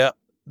 Yeah,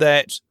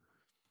 that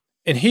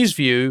in his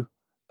view,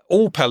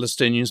 all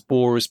Palestinians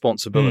bore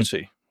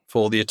responsibility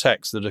for the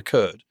attacks that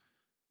occurred,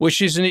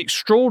 which is an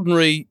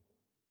extraordinary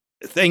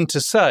thing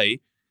to say,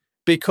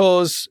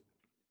 because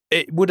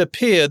it would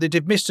appear that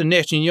if Mr.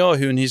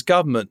 Netanyahu and his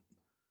government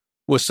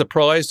were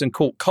surprised and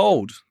caught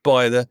cold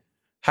by the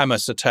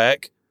Hamas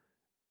attack,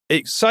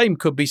 same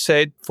could be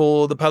said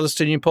for the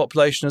Palestinian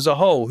population as a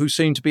whole, who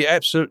seem to be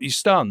absolutely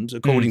stunned,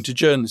 according to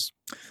journalists.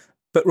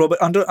 But Robert,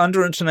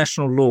 under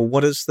international law,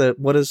 what is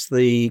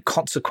the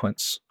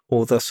consequence,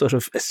 or the sort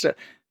of,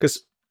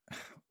 because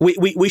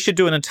we should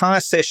do an entire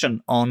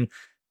session on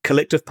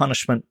collective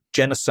punishment,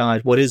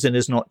 genocide, what is and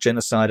is not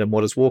genocide, and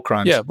what is war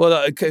crimes. Yeah,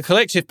 well,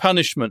 collective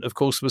punishment, of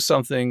course, was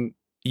something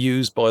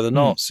used by the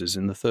Nazis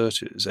in the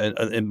 30s, and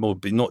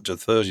not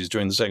just the 30s,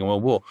 during the Second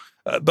World War.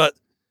 But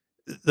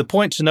the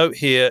point to note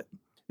here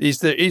is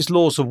there is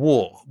laws of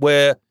war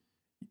where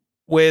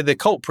the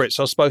culprits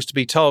are supposed to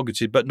be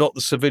targeted, but not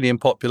the civilian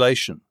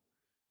population.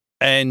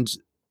 And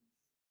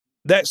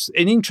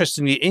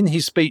interestingly, in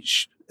his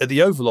speech at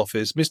the Oval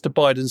Office, Mr.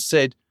 Biden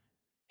said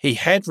he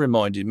had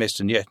reminded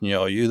Mr.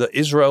 Netanyahu that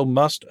Israel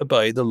must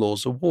obey the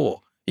laws of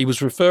war. He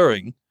was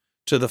referring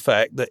to the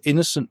fact that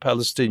innocent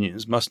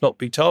Palestinians must not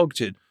be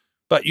targeted.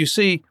 But you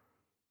see,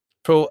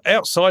 for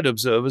outside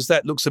observers,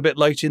 that looks a bit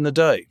late in the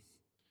day.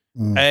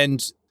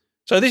 And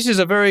so this is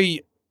a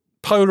very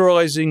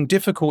polarizing,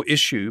 difficult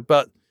issue.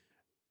 But,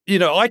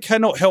 I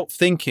cannot help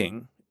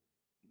thinking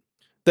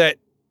that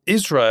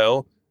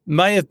Israel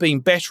may have been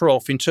better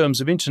off in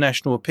terms of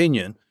international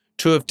opinion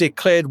to have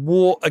declared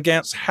war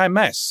against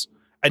Hamas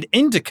and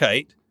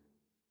indicate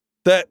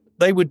that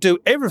they would do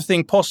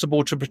everything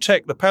possible to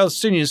protect the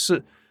Palestinian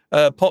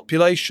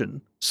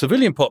population,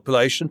 civilian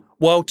population,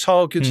 while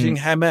targeting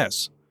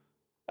Hamas,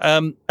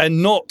 and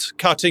not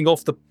cutting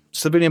off the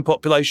civilian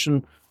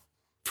population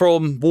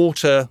from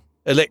water,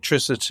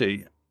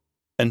 electricity,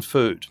 and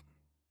food.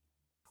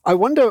 I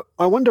wonder,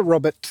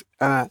 Robert,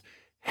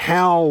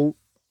 how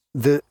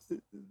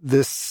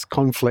this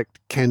conflict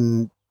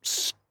can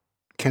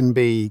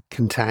be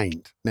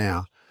contained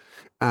now,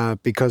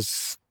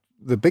 because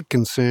the big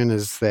concern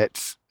is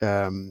that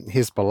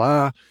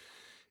Hezbollah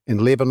in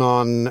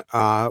Lebanon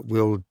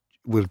will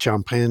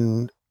jump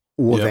in,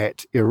 or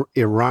that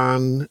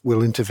Iran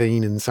will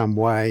intervene in some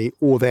way,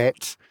 or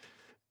that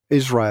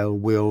Israel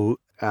will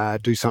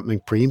do something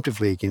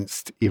preemptively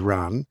against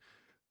Iran.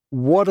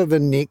 What are the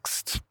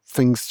next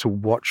things to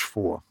watch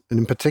for? And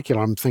in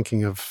particular, I'm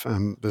thinking of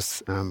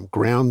this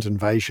ground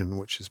invasion,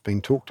 which has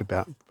been talked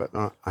about, but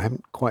I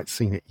haven't quite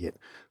seen it yet.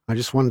 I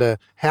just wonder,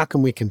 how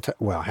can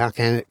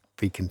it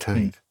be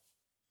contained?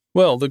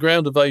 Well, the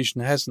ground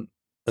invasion hasn't,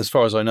 as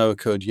far as I know,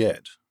 occurred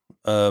yet.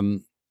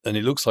 And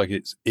it looks like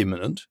it's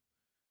imminent.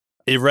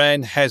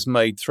 Iran has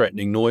made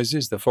threatening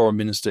noises. The foreign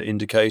minister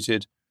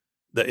indicated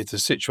that if the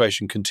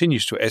situation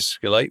continues to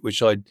escalate,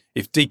 which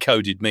if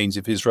decoded means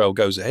if Israel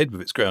goes ahead with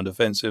its ground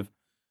offensive,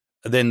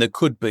 then there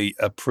could be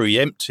a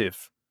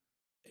preemptive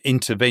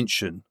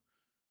intervention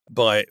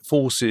by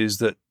forces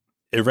that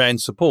Iran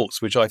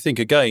supports, which I think,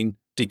 again,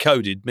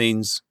 decoded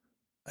means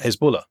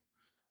Hezbollah.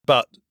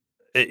 But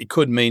it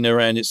could mean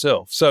Iran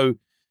itself. So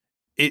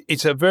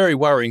it's a very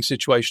worrying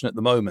situation at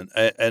the moment,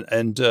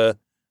 and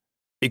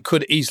it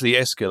could easily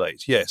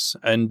escalate, yes.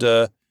 And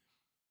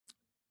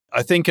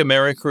I think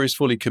America is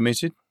fully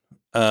committed,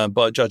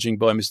 judging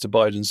by Mr.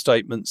 Biden's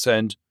statements.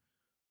 And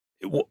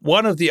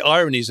one of the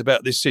ironies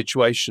about this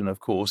situation, of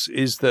course,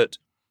 is that,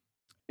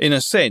 in a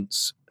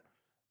sense,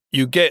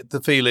 you get the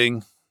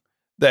feeling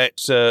that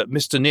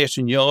Mr.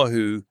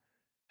 Netanyahu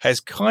has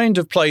kind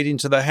of played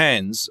into the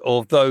hands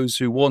of those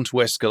who want to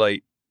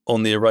escalate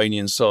on the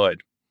Iranian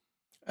side.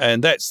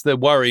 And that's the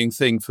worrying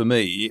thing for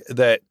me,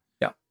 that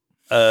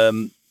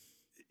in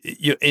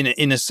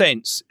a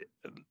sense,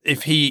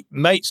 if he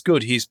makes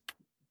good his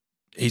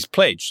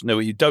pledge, no,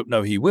 you don't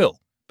know he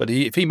will, but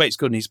if he makes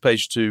good his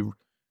pledge to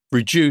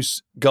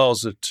reduce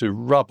Gaza to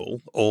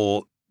rubble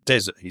or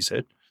desert, he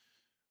said,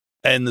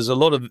 and there's a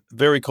lot of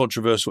very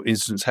controversial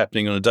incidents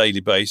happening on a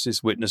daily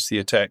basis. Witness the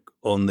attack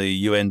on the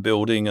UN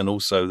building and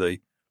also the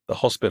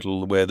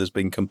hospital, where there's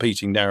been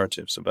competing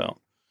narratives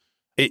about.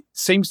 It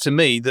seems to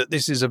me that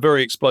this is a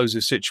very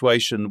explosive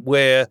situation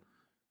where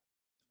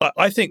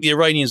I think the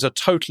Iranians are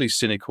totally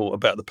cynical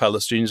about the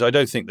Palestinians. I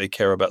don't think they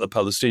care about the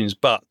Palestinians,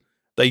 but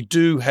they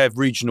do have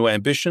regional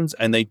ambitions,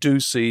 and they do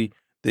see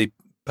the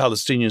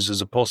Palestinians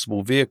as a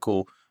possible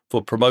vehicle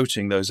for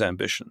promoting those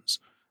ambitions.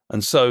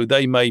 And so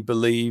they may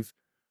believe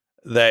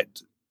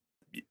that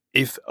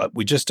if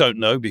we just don't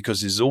know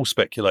because this is all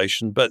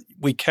speculation, but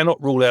we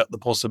cannot rule out the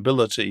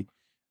possibility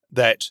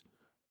that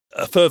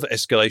a further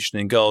escalation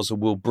in Gaza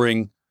will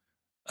bring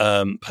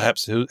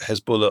perhaps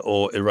Hezbollah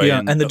or Iran.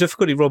 Yeah, and the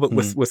difficulty, Robert,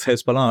 with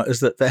Hezbollah is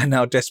that they're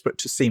now desperate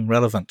to seem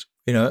relevant.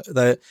 We could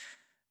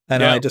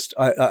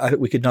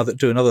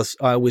do another.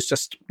 I was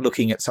just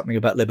looking at something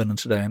about Lebanon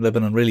today, and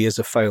Lebanon really is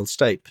a failed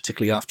state,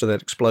 particularly after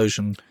that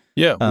explosion.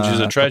 Yeah, which is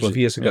a tragedy. Couple of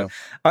years ago.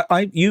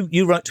 Yeah.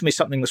 You wrote to me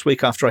something this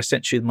week after I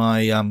sent you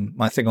my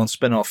my thing on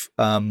spin-off,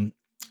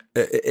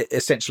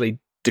 essentially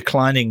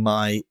declining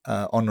my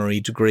honorary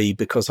degree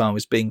because I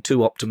was being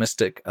too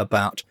optimistic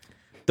about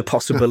the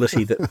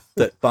possibility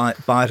that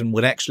Biden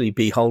would actually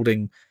be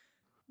holding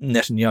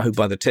Netanyahu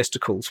by the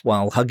testicles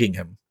while hugging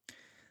him,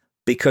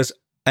 because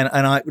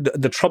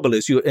the trouble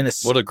is you're in a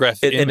what a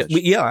graphic image.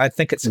 I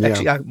think it's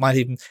actually I might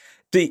even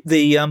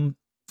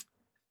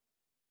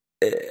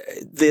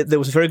there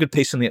was a very good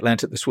piece in the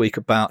Atlantic this week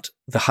about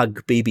the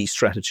hug Bibi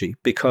strategy,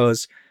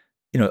 because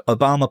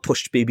Obama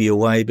pushed Bibi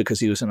away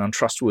because he was an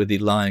untrustworthy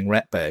lying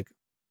ratbag.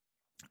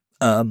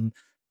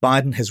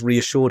 Biden has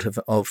reassured him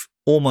of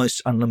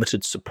almost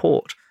unlimited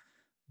support.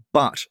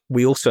 But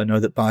we also know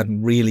that Biden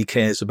really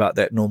cares about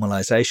that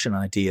normalization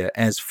idea,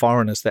 as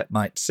foreign as that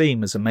might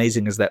seem, as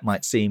amazing as that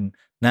might seem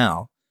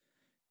now.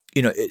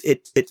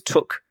 It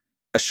took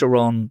a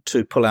Sharon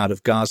to pull out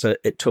of Gaza.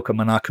 It took a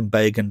Menachem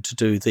Begin to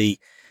do the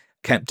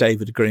Camp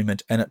David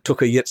agreement, and it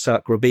took a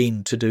Yitzhak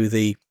Rabin to do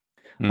the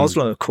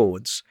Oslo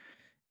Accords.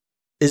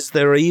 Is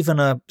there even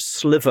a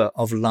sliver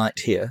of light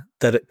here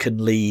that it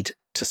can lead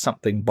to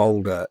something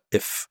bolder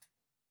if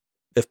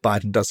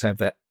Biden does have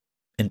that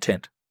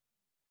intent?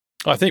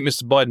 I think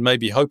Mr. Biden may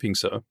be hoping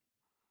so.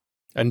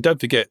 And don't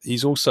forget,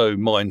 he's also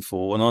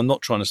mindful, and I'm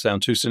not trying to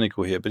sound too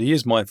cynical here, but he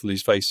is mindful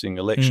he's facing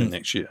election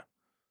next year.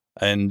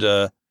 And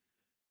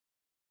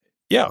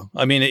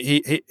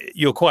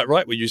you're quite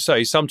right when you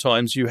say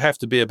sometimes you have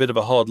to be a bit of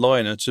a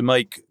hardliner to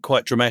make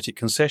quite dramatic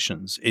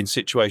concessions in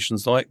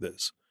situations like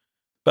this.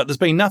 But there's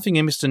been nothing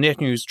in Mr.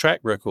 Netanyahu's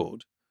track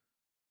record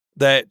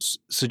that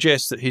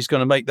suggests that he's going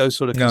to make those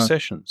sort of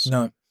concessions.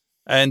 No.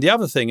 And the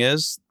other thing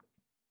is,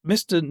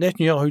 Mr.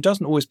 Netanyahu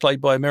doesn't always play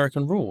by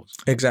American rules.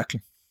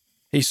 Exactly.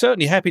 He's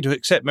certainly happy to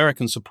accept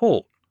American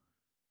support.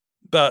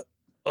 But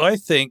I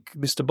think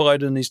Mr.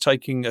 Biden is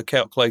taking a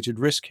calculated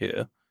risk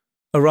here.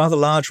 A rather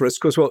large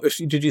risk as well.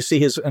 Did you see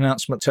his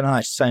announcement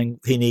tonight saying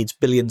he needs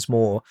billions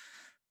more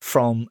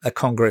from a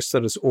Congress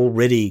that is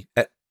already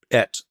at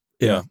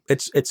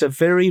it's a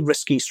very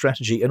risky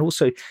strategy. And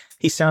also,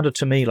 he sounded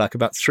to me like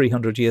about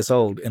 300 years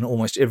old in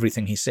almost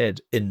everything he said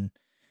in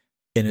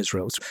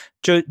Israel.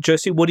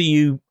 Josie, what are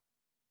you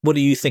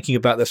thinking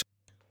about this?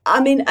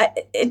 I mean,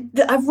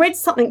 I've read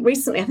something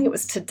recently, I think it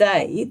was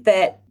today,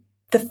 that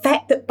the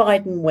fact that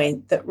Biden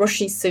went, that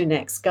Rishi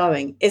Sunak's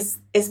going, is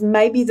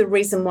maybe the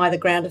reason why the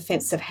ground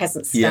offensive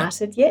hasn't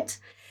started yet.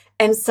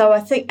 And so I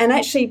think, and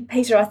actually,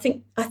 Peter, I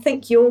think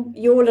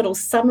your little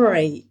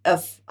summary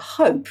of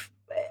hope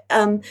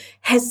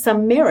has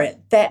some merit,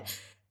 that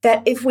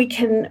if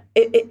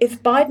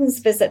Biden's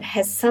visit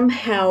has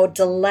somehow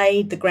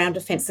delayed the ground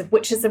offensive,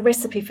 which is a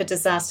recipe for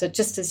disaster,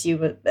 just as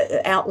you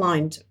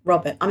outlined,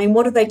 Robert. I mean,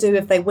 what do they do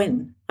if they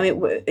win? I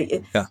mean,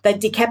 they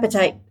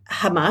decapitate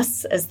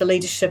Hamas as the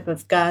leadership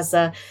of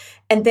Gaza,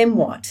 and then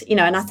what?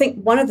 And I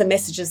think one of the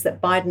messages that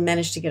Biden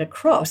managed to get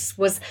across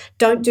was,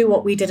 don't do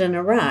what we did in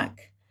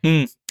Iraq.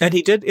 And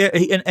he did,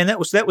 and that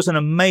was an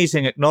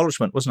amazing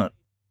acknowledgement, wasn't it?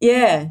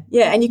 Yeah,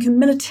 and you can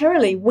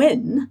militarily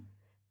win,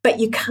 but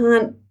you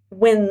can't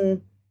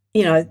win,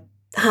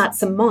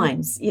 hearts and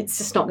minds. It's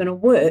just not going to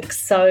work.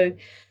 So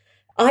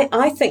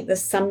I think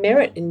there's some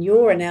merit in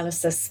your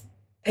analysis,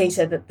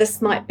 Peter, that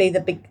this might be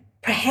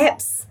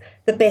perhaps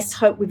the best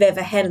hope we've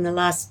ever had in the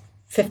last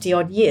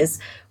 50-odd years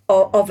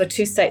of a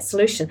two-state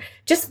solution.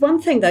 Just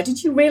one thing, though,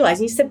 did you realise,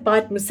 you said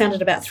Biden was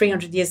sounded about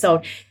 300 years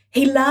old.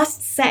 He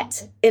last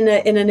sat in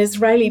an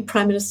Israeli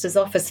prime minister's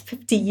office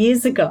 50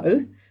 years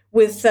ago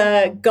with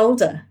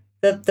Golda,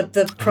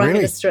 the prime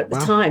minister at the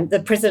time, the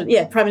president,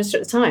 prime minister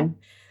at the time.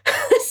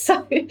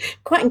 So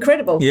quite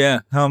incredible. Yeah,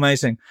 how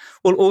amazing.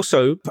 Well,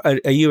 also,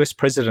 a US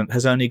president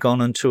has only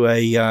gone into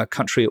a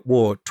country at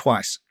war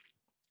twice,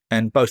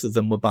 and both of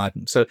them were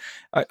Biden. So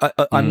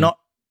I'm not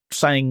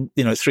saying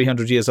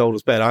 300 years old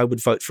is bad. I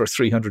would vote for a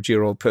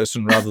 300-year-old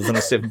person rather than a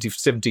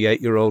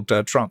 78-year-old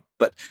Trump.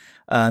 But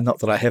not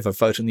that I have a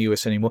vote in the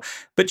US anymore.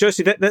 But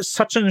Josie, that's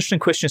such an interesting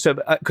question. So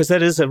because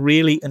that is a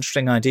really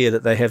interesting idea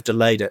that they have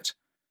delayed it.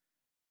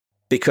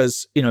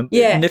 Because,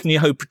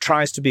 Netanyahu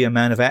tries to be a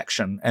man of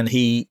action, and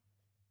he,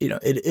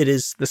 it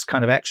is this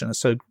kind of action is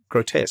so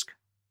grotesque.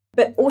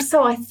 But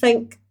also I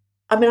think,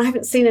 I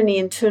haven't seen any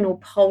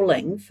internal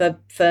polling for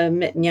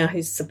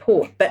Netanyahu's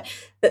support, but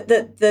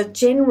the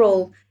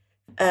general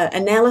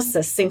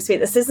analysis seems to be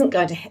this isn't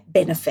going to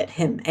benefit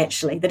him,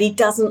 actually, that he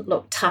doesn't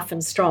look tough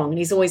and strong, and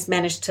he's always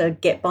managed to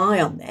get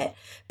by on that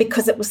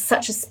because it was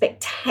such a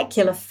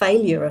spectacular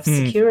failure of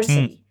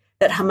security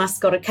that Hamas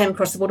came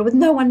across the border with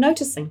no one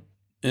noticing.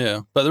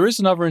 Yeah, but there is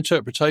another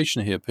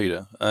interpretation here,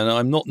 Peter, and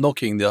I'm not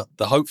knocking the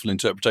hopeful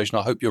interpretation.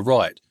 I hope you're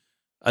right.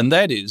 and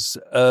that is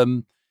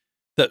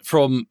that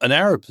from an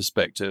Arab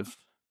perspective,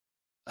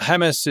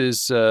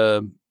 Hamas's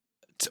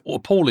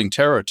appalling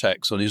terror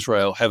attacks on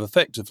Israel have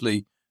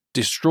effectively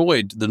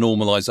destroyed the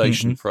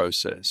normalization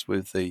process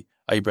with the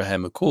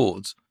Abraham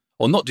Accords,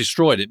 or not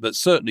destroyed it, but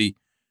certainly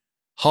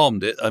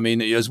harmed it. I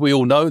mean, as we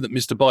all know, that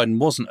Mr. Biden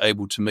wasn't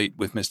able to meet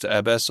with Mr.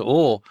 Abbas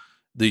or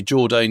the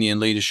Jordanian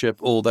leadership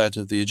or that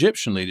of the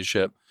Egyptian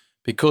leadership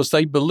because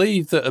they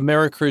believe that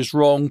America is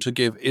wrong to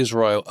give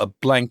Israel a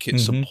blanket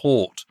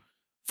support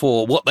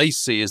for what they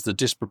see as the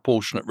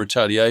disproportionate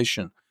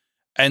retaliation.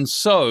 And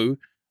so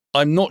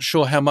I'm not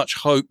sure how much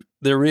hope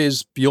there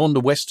is beyond a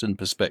Western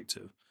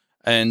perspective.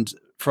 And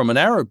from an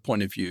Arab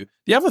point of view,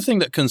 the other thing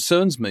that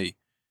concerns me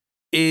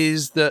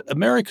is that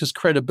America's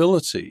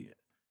credibility,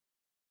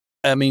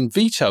 I mean,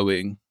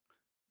 vetoing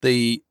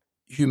the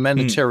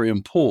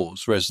humanitarian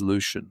pause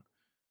resolution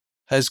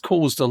has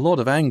caused a lot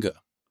of anger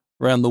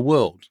around the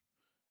world.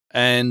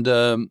 And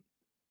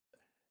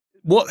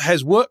what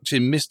has worked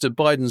in Mr.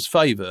 Biden's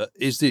favor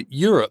is that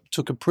Europe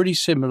took a pretty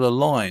similar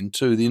line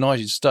to the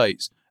United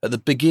States at the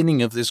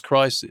beginning of this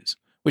crisis,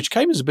 which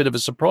came as a bit of a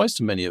surprise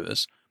to many of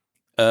us.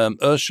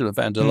 Ursula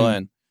von der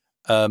Leyen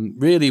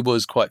really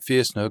was quite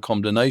fierce in her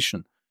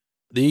condemnation.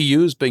 The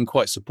EU has been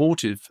quite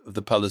supportive of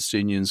the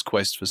Palestinians'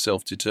 quest for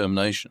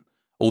self-determination,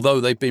 although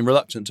they've been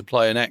reluctant to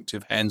play an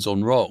active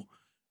hands-on role.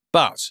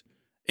 But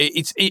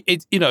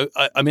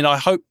I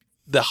hope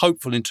the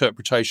hopeful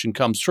interpretation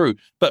comes through.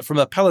 But from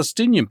a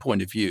Palestinian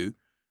point of view,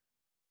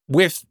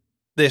 with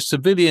their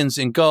civilians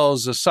in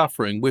Gaza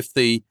suffering, with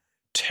the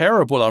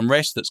terrible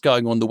unrest that's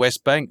going on the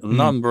West Bank, a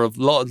number of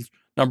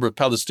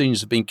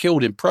Palestinians have been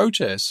killed in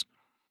protests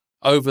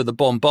over the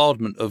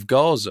bombardment of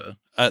Gaza.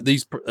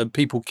 These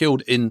people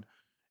killed in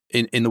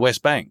the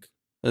West Bank,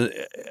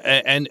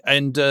 and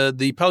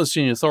the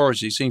Palestinian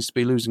Authority seems to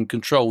be losing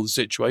control of the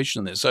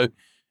situation there. So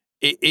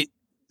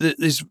there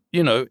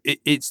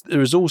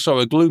is also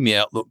a gloomy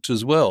outlook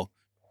as well.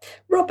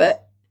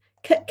 Robert,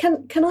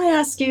 can I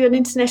ask you an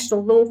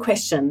international law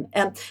question?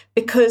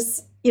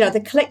 Because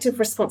the collective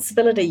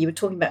responsibility you were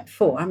talking about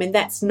before, I mean,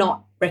 that's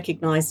not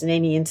recognised in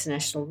any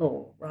international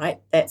law,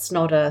 right? That's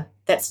not a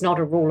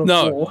rule of war.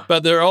 No,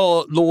 but there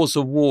are laws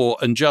of war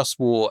and just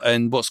war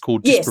and what's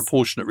called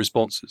disproportionate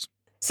responses.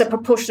 So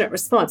proportionate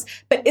response.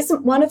 But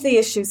isn't one of the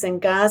issues in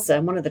Gaza,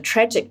 and one of the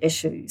tragic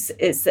issues,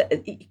 is that,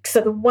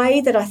 so the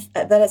way that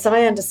as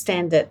I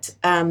understand it,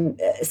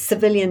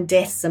 civilian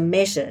deaths are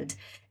measured,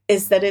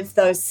 is that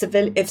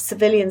if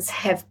civilians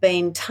have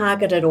been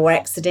targeted or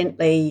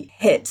accidentally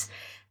hit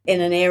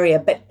in an area,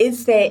 but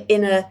if they're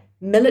in a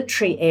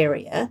military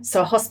area,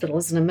 so a hospital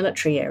is in a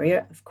military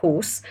area, of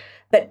course,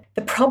 but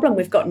the problem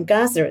we've got in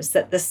Gaza is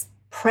that this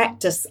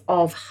practice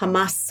of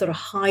Hamas sort of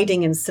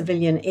hiding in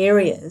civilian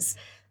areas,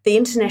 the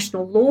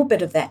international law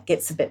bit of that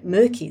gets a bit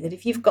murky, that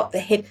if you've got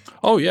there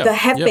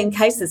have been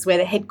cases where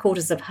the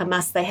headquarters of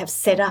Hamas, they have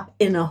set up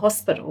in a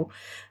hospital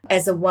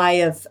as a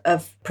way of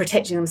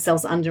protecting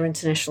themselves under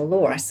international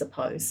law, I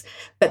suppose.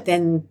 But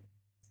then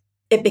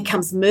it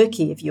becomes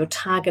murky if you're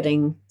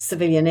targeting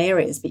civilian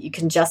areas, but you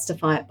can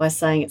justify it by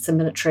saying it's a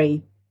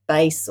military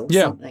base or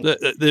something.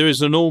 There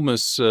is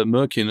enormous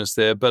murkiness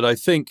there, but I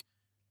think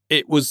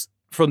it was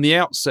from the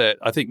outset,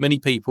 I think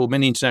many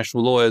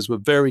international lawyers were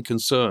very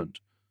concerned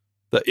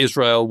that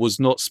Israel was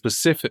not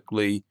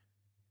specifically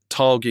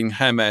targeting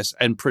Hamas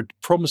and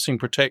promising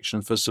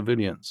protection for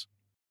civilians.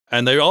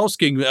 And they're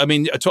asking,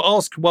 to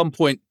ask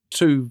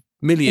 1.2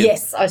 million.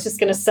 Yes, I was just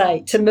going to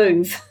say, to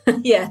move.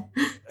 Yeah.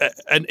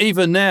 And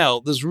even now,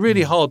 there's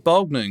really hard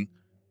bargaining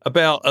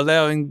about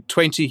allowing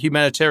 20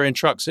 humanitarian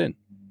trucks in.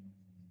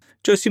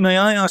 Josie, may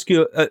I ask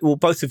you,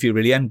 both of you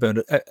really, and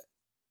Bernard,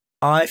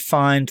 I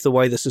find the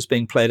way this is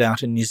being played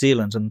out in New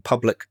Zealand in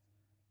public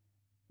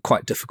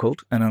quite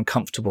difficult and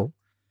uncomfortable.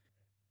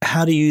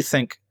 How do you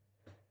think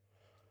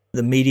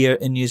the media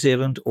in New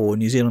Zealand or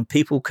New Zealand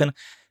people can,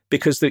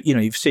 because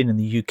you've seen in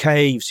the UK,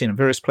 you've seen in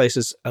various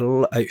places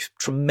a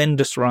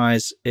tremendous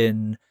rise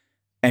in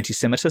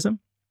anti-Semitism,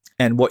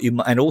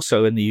 and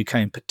also in the UK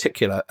in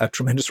particular, a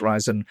tremendous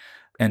rise in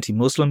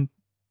anti-Muslim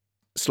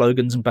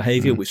slogans and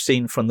behaviour. We've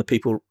seen from the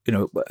people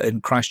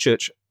in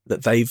Christchurch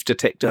that they've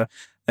detected,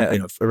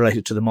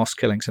 related to the mosque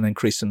killings, an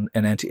increase in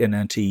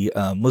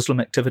anti-Muslim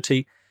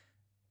activity.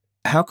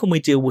 How can we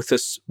deal with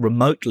this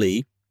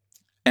remotely,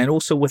 and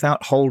also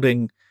without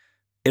holding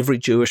every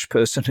Jewish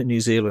person in New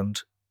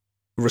Zealand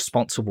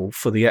responsible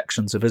for the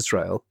actions of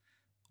Israel,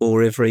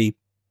 or every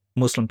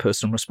Muslim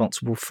person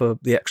responsible for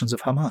the actions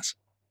of Hamas?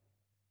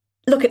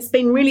 Look, it's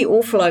been really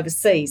awful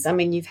overseas. I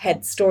mean, you've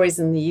had stories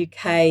in the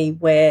UK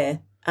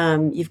where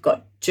you've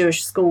got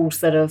Jewish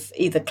schools that have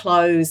either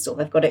closed or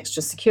they've got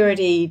extra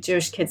security,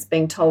 Jewish kids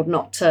being told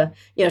not to,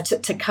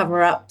 to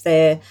cover up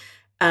their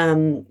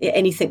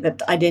anything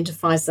that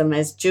identifies them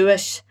as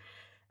Jewish.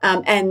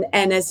 And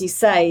as you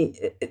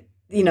say,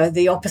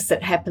 the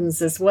opposite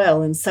happens as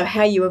well. And so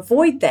how you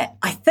avoid that,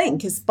 I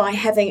think, is by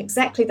having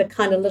exactly the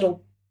kind of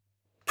little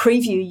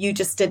preview you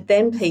just did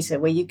then, Peter,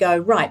 where you go,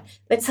 right,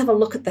 let's have a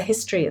look at the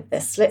history of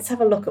this. Let's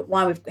have a look at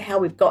how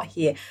we've got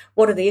here.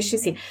 What are the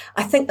issues here?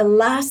 I think the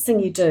last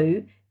thing you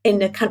do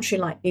in a country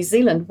like New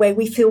Zealand, where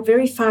we feel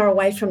very far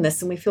away from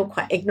this and we feel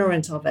quite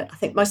ignorant of it, I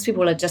think most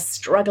people are just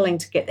struggling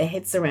to get their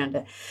heads around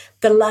it.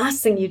 The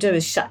last thing you do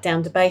is shut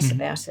down debate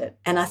about it.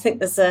 And I think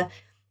there's a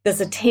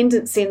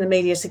tendency in the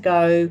media to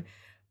go,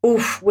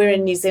 oof, we're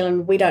in New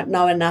Zealand, we don't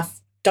know enough,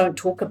 don't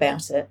talk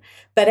about it.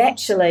 But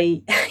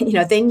actually,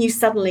 then you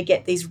suddenly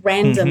get these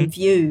random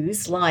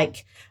views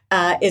like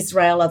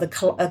Israel are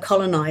the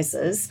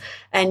colonizers,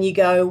 and you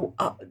go,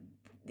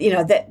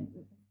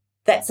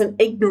 that's an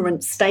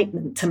ignorant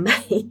statement to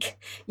make.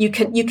 You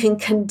can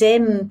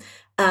condemn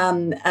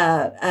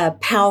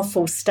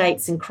powerful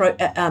states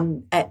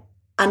at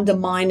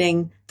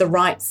undermining the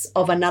rights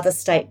of another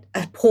state,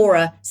 a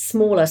poorer,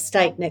 smaller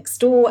state next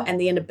door, and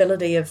the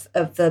inability of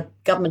the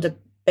government of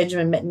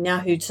Benjamin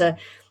Netanyahu to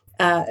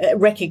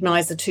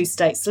recognise the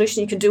two-state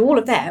solution. You can do all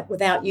of that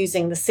without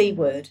using the C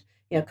word,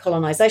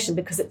 colonisation,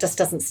 because it just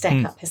doesn't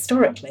stack up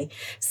historically.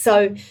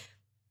 So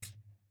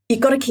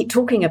you've got to keep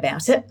talking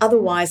about it.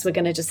 Otherwise, we're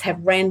going to just have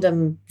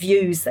random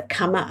views that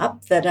come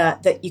up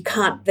that you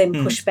can't then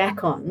push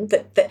back on.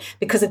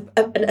 Because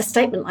a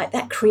statement like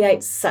that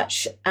creates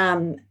such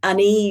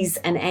unease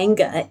and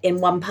anger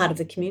in one part of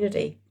the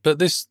community.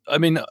 But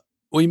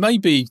we may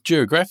be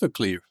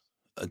geographically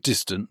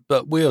distant,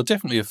 but we are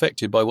definitely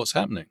affected by what's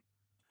happening.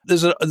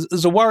 There's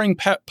a worrying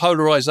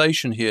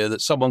polarization here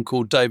that someone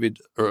called David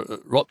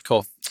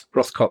Rothkopf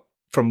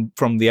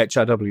from the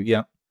HRW,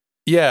 yeah.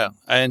 Yeah,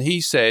 and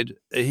he said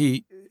at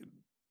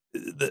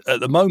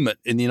the moment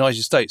in the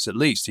United States, at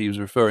least, he was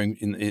referring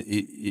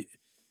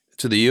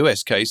to the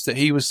US case, that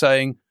he was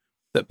saying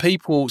that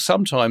people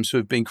sometimes who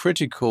have been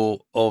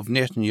critical of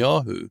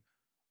Netanyahu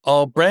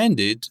are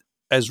branded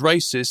as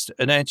racist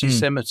and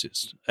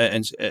anti-Semitist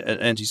and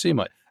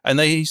anti-Semite,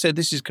 and he said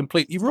this is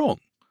completely wrong,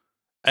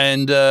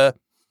 and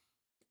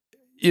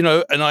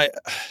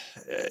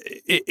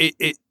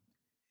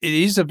it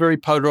is a very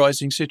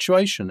polarizing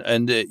situation,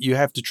 and you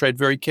have to tread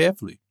very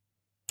carefully.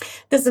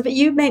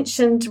 You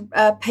mentioned,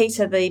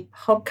 Peter, the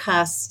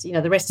podcast,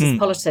 The Rest is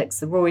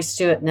Politics, the Rory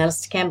Stewart and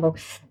Alistair Campbell.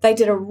 They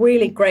did a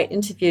really great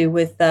interview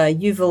with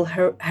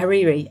Yuval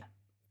Hariri.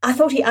 I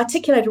thought he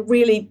articulated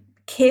really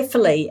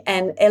carefully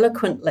and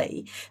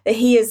eloquently that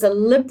he is a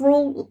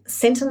liberal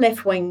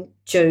centre-left-wing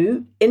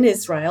Jew in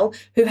Israel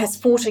who has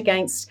fought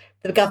against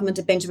the government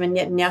of Benjamin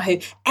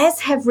Netanyahu, as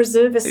have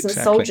reservists and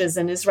soldiers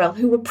in Israel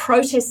who were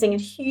protesting in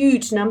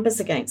huge numbers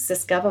against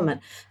this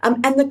government.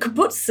 And the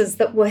kibbutzes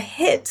that were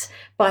hit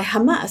by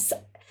Hamas,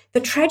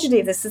 the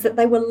tragedy of this is that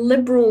they were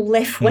liberal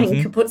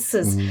left-wing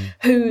kibbutzes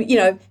who,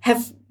 I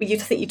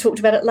think you talked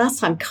about it last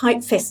time,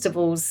 kite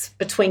festivals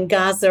between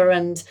Gaza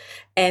and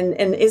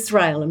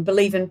Israel, and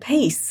believe in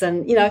peace.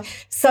 And,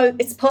 so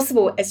it's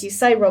possible, as you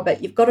say,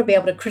 Robert, you've got to be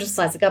able to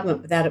criticise the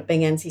government without it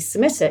being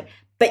anti-Semitic.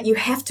 But you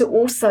have to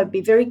also be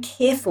very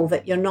careful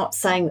that you're not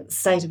saying that the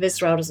state of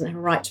Israel doesn't have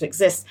a right to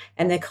exist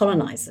and they're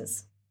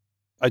colonisers.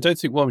 I don't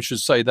think one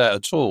should say that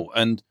at all.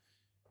 And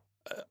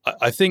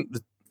I think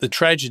the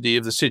tragedy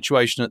of the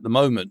situation at the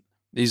moment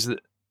is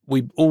that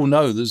we all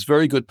know there's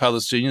very good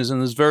Palestinians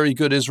and there's very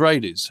good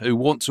Israelis who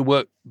want to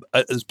work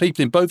as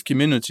people in both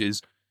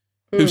communities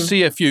who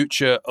see a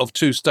future of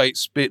two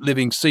states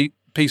living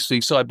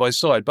peacefully side by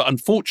side. But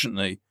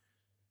unfortunately,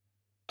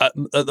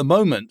 at the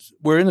moment,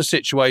 we're in a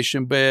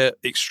situation where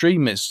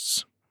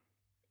extremists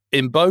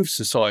in both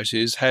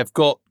societies have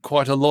got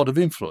quite a lot of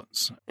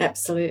influence.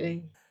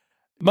 Absolutely.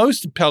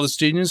 Most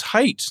Palestinians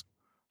hate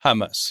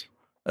Hamas,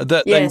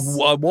 that they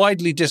are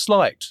widely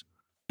disliked,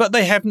 but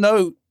they have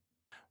no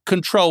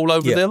control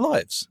over their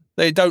lives.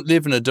 They don't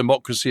live in a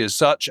democracy as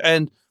such,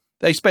 and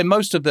they spend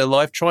most of their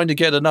life trying to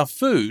get enough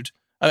food.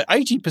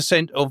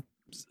 80% of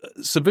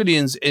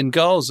civilians in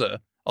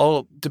Gaza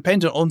are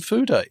dependent on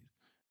food aid.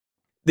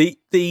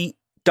 The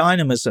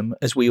dynamism,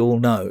 as we all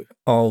know,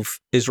 of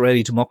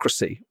Israeli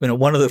democracy,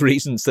 one of the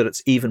reasons that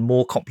it's even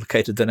more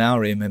complicated than our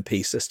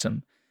MMP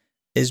system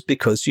is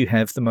because you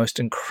have the most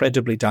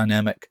incredibly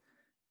dynamic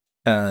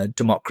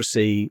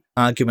democracy,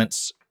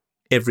 arguments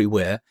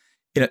everywhere.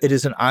 It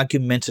is an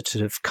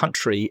argumentative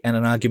country and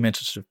an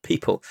argumentative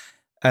people.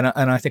 And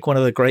I think one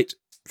of the great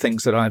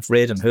things that I've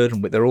read and heard,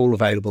 and they're all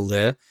available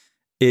there,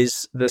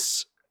 is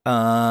this,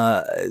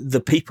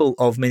 the people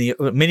of many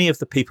of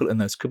the people in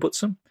those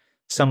kibbutzim,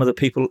 some of the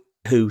people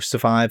who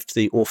survived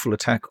the awful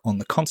attack on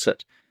the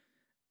concert,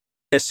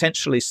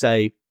 essentially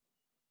say,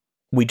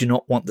 we do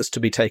not want this to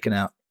be taken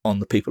out on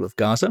the people of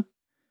Gaza.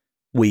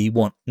 We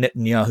want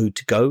Netanyahu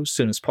to go as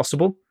soon as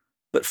possible.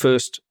 But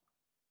first,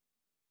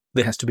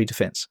 there has to be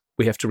defense.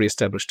 We have to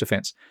reestablish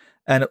defense.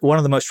 And one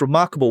of the most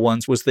remarkable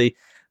ones was the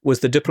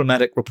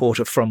diplomatic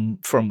reporter from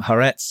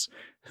Haaretz,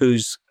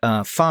 whose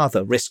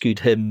father rescued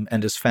him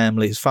and his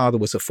family. His father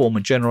was a former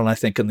general, I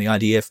think, in the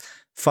IDF.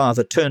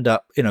 Father turned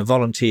up,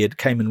 volunteered,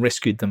 came and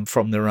rescued them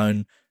from their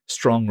own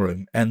strong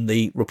room. And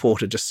the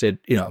reporter just said,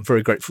 I'm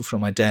very grateful for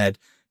my dad.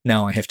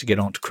 Now I have to get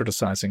on to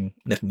criticizing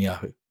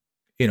Netanyahu.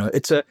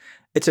 It's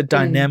a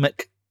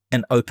dynamic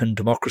an open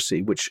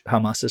democracy, which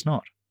Hamas is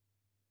not.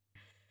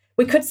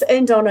 We could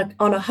end on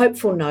a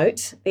hopeful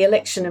note. The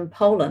election in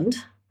Poland,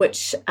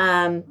 which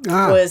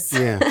was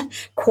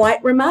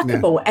quite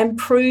remarkable and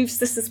proves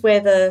this is where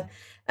the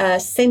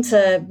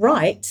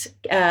centre-right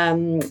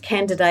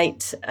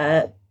candidate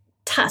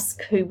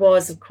Tusk, who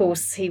was, of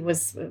course, he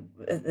was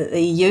the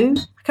EU. I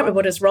can't remember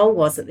what his role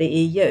was at the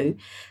EU.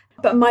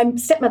 But my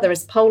stepmother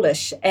is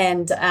Polish,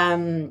 and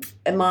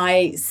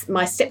my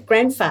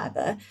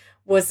step-grandfather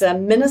was a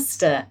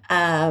minister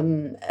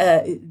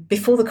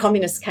before the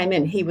communists came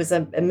in. He was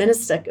a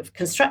minister of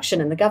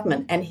construction in the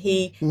government, and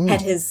he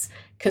had his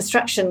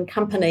construction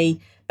company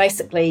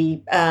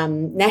basically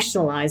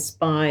nationalised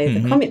by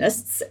the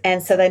communists,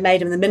 and so they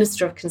made him the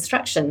Minister of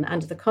Construction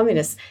under the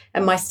communists.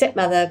 And my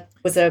stepmother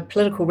was a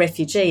political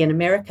refugee in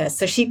America,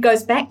 so she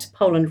goes back to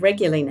Poland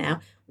regularly now,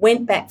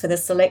 went back for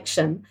this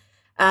election,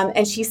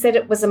 and she said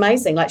it was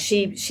amazing. Like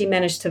she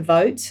managed to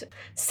vote,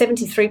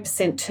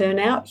 73%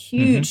 turnout,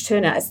 huge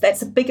turnout.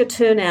 That's a bigger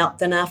turnout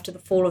than after the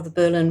fall of the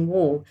Berlin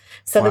Wall.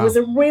 So there was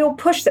a real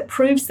push that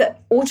proves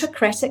that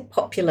autocratic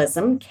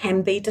populism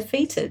can be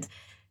defeated.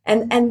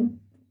 And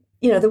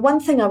you know, the one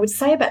thing I would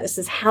say about this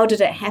is, how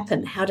did it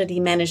happen? How did he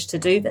manage to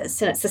do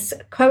this? And it's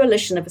a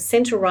coalition of a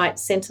centre-right,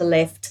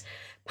 centre-left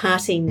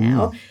party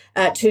now,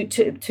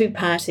 two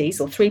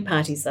parties, or three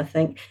parties, I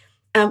think,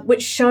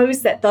 which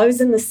shows that those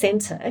in the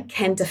centre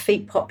can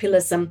defeat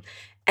populism.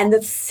 And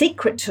the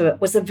secret to it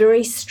was a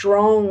very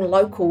strong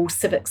local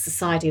civic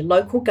society.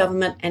 Local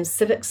government and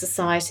civic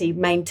society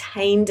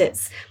maintained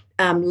its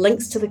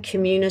links to the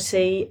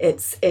community,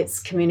 its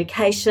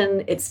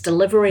communication, its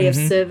delivery of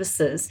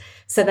services.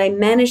 So they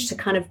managed to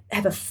kind of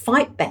have a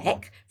fight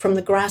back from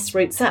the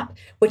grassroots up,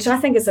 which I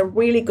think is a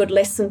really good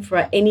lesson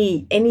for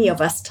any of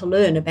us to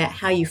learn about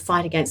how you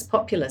fight against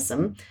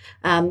populism.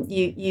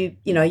 You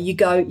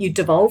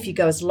devolve, you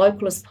go as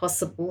local as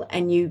possible,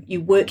 and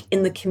you work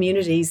in the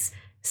communities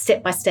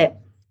step by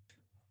step.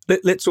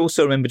 Let's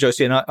also remember,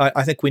 Josie, and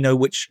I think we know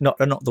which, not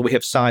that we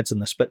have sides in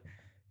this, but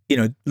you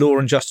know, Law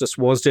and Justice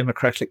was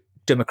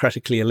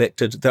democratically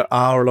elected. There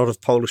are a lot of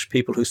Polish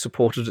people who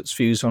supported its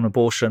views on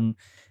abortion.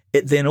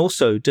 It then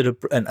also did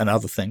and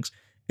other things.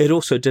 It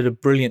also did a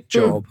brilliant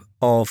job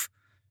of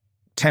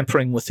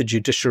tampering with the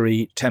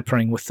judiciary,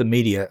 tampering with the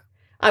media.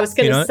 I was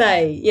going to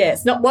say,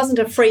 yes, wasn't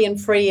a free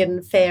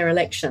and fair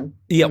election.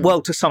 Yeah,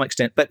 well, to some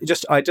extent, but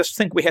I just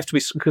think we have to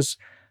be, because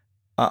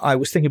I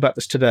was thinking about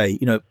this today.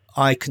 You know,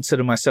 I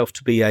consider myself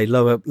to be a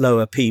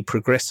lower P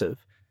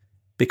progressive,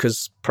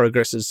 because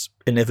progress is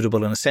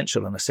inevitable and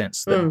essential in a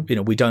sense that, you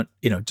know, we don't,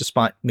 you know,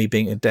 despite me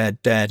being a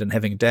dad and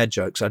having dad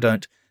jokes,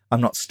 I'm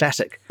not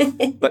static.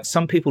 But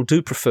some people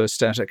do prefer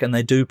static, and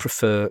they do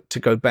prefer to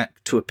go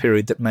back to a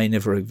period that may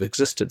never have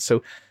existed.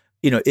 So,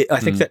 you know, I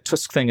think that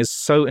Tusk thing is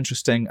so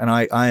interesting, and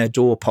I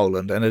adore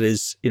Poland, and it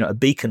is, you know, a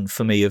beacon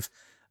for me of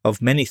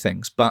many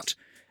things. But,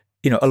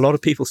 you know, a lot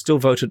of people still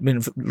voted. I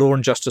mean, Law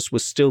and Justice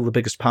was still the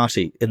biggest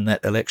party in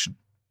that election.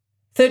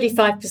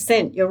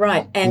 35%, you're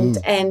right.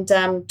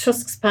 And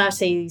Tusk's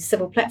party,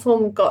 Civil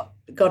Platform, got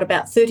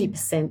about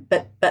 30%,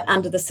 but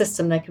under the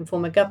system they can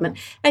form a government.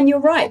 And you're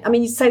right. I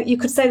mean, you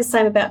could say the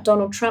same about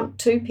Donald Trump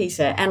too,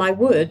 Peter, and I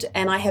would.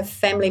 And I have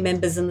family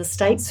members in the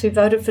States who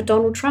voted for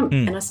Donald Trump,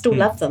 and I still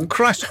love them.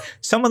 Christ,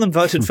 some of them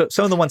voted for.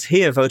 Some of the ones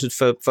here voted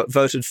for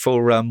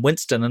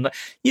Winston, and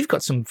you've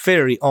got some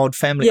very odd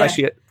family.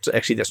 Yeah.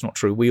 Actually, that's not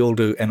true. We all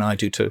do, and I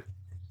do too.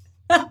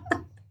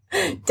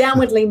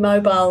 Downwardly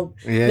mobile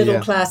middle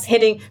class,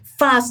 heading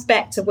fast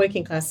back to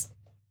working class.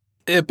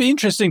 It'd be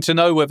interesting to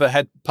know whether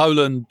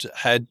Poland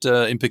had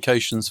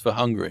implications for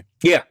Hungary.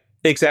 Yeah,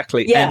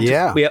 exactly.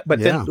 Yeah.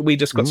 Then we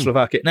just got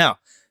Slovakia. Now,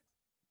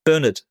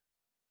 Bernard,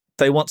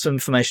 they want some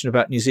information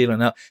about New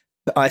Zealand. Now,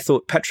 I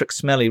thought Patrick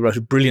Smelly wrote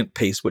a brilliant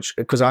piece,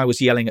 because I was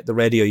yelling at the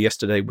radio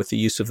yesterday with the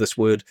use of this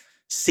word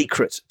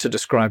secret to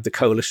describe the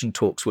coalition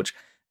talks, which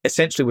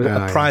essentially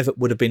private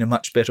would have been a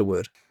much better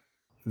word.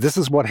 This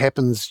is what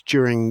happens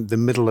during the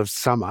middle of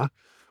summer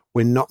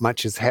when not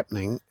much is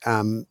happening.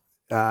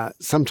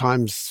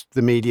 Sometimes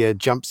the media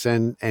jumps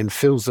in and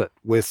fills it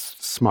with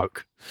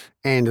smoke.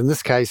 And in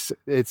this case,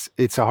 it's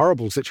a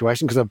horrible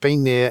situation, because I've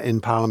been there in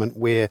Parliament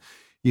where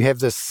you have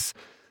this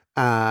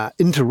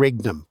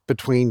interregnum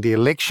between the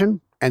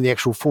election and the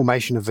actual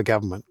formation of the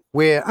government,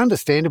 where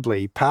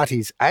understandably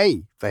parties,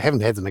 they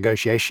haven't had the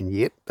negotiation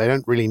yet. They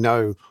don't really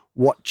know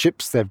what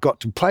chips they've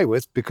got to play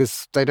with,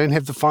 because they don't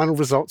have the final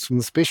results from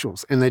the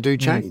specials, and they do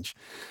change.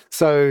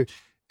 So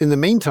in the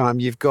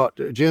meantime, you've got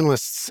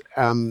journalists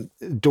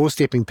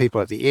doorstepping people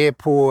at the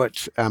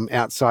airport,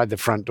 outside the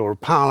front door of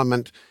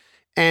Parliament,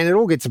 and it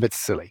all gets a bit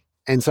silly.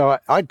 And so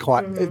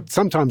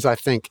sometimes I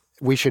think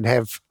we should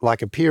have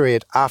like a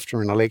period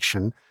after an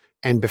election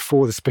and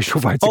before the special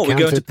votes are counted.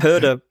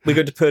 We're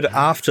going to Purdah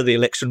after the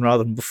election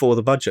rather than before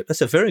the budget.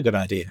 That's a very good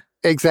idea.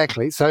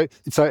 Exactly. So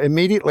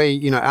immediately,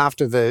 you know,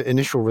 after the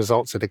initial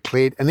results are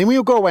declared, and then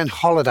we'll go away on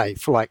holiday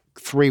for like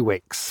 3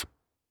 weeks.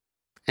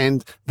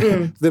 And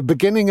the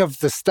beginning of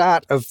the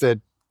start of the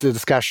the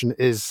discussion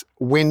is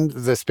when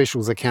the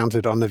specials are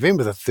counted on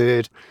November the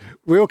 3rd,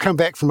 we all come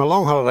back from a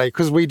long holiday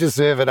because we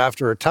deserve it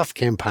after a tough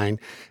campaign,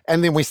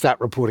 and then we start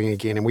reporting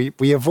again, and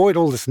we avoid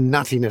all this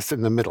nuttiness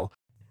in the middle.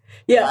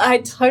 Yeah, I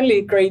totally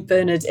agree,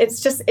 Bernard.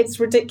 It's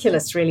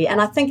ridiculous, really.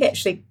 And I think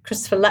actually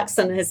Christopher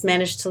Luxon has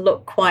managed to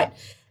look quite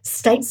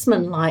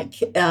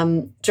statesman-like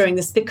during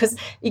this because,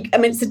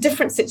 it's a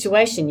different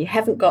situation. You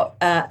haven't got,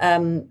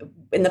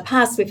 in the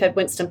past, we've had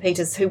Winston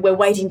Peters who we're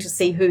waiting to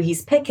see who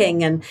he's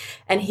picking and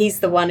he's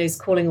the one who's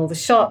calling all the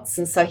shots.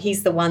 And so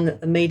he's the one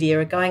that the media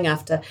are going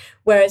after.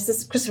 Whereas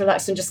this Christopher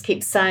Luxon just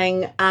keeps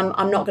saying,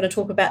 I'm not going to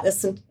talk about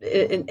this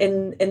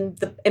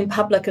in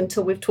public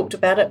until we've talked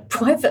about it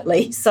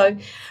privately. So,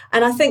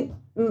 and I think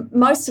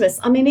most of us,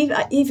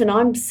 even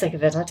I'm sick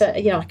of it.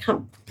 I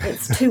can't,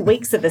 it's 2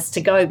 weeks of this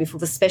to go before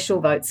the special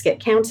votes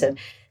get counted.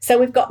 So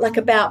we've got like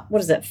about,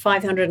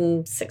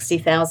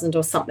 560,000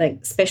 or something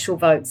special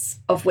votes,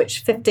 of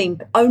which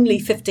only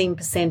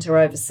 15% are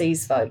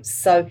overseas votes.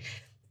 So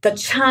the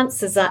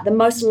chances are, the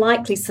most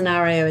likely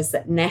scenario is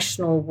that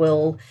National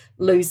will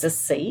lose a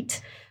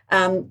seat.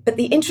 But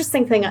the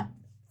interesting thing I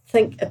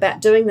think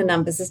about doing the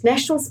numbers is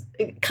National's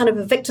kind of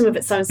a victim of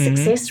its own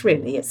success,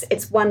 really.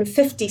 It's won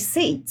 50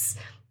 seats.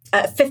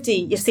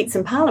 50 seats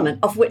in Parliament,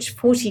 of which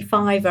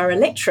 45 are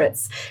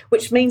electorates,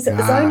 which means that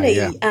there's only,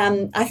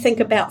 I think,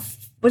 about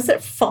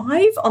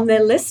 5 on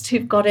their list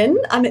who've got in.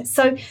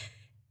 So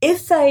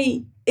if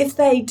they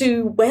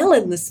do well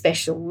in the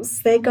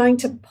specials, they're going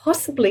to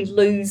possibly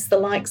lose the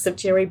likes of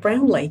Jerry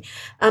Brownlee.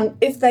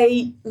 If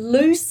they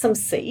lose some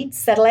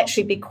seats, that'll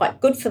actually be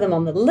quite good for them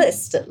on the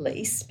list, at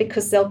least,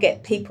 because they'll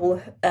get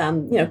people,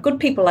 good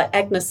people like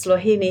Agnes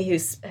Lohini,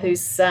 who's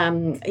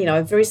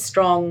a very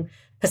strong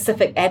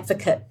Pacific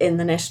advocate in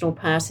the National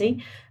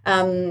Party.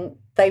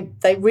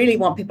 They really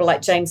want people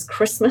like James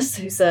Christmas,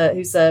 who's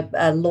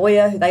a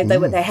lawyer. Who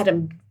they had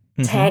him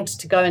tagged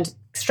to go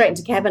straight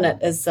into cabinet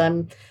as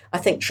I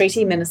think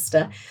treaty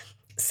minister.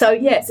 So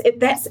yeah,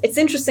 it's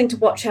interesting to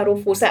watch how it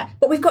all falls out.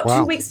 But we've got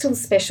 2 weeks till the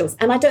specials,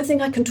 and I don't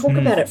think I can talk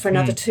about it for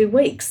another 2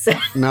 weeks.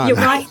 You're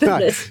right,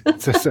 Bernard.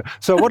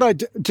 So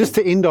what just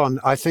to end on,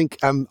 I think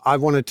I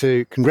wanted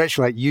to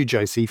congratulate you,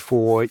 Josie,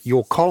 for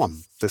your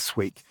column this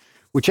week,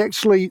 which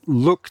actually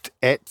looked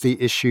at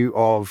the issue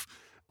of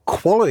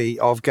quality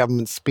of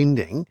government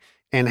spending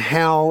and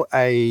how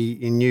a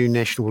new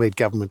national-led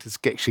government is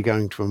actually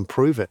going to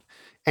improve it,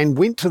 and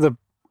went to the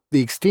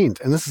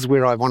extent, and this is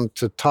where I wanted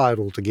to tie it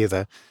all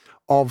together,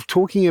 of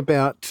talking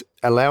about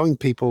allowing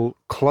people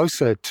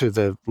closer to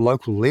the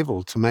local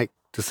level to make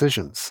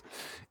decisions.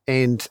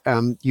 And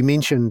you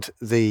mentioned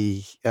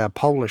the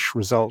Polish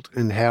result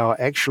and how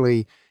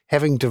actually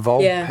having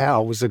devolved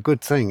power was a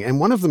good thing. And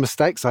one of the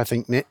mistakes I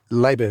think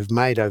Labour have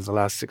made over the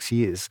last 6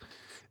 years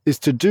is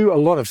to do a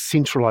lot of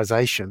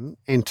centralisation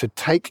and to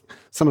take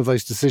some of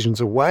those decisions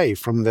away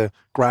from the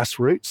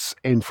grassroots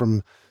and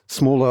from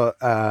smaller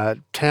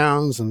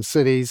towns and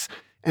cities.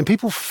 And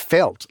people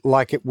felt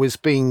like it was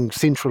being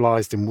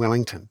centralised in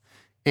Wellington.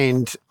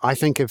 And I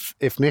think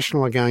if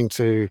National are going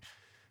to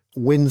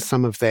win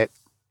some of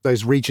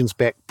those regions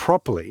back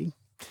properly,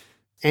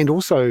 and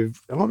also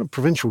a lot of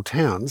provincial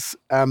towns,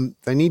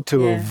 they need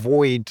to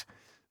avoid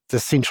the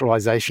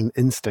centralisation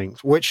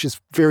instinct, which is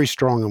very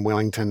strong in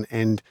Wellington,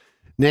 and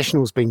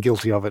National's been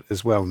guilty of it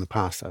as well in the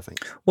past, I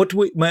think. What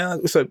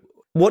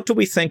do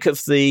we think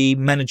of the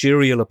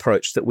managerial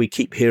approach that we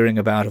keep hearing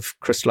about of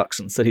Chris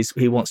Luxon's, that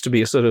he wants to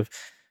be a sort of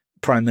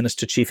Prime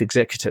Minister Chief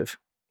Executive?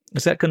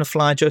 Is that going to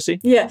fly, Josie?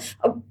 Yeah.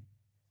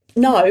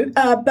 No,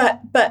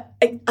 but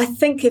I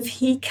think if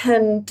he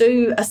can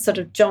do a sort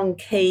of John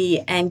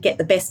Key and get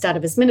the best out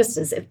of his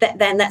ministers,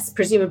 then that's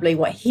presumably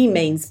what he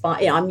means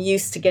by, I'm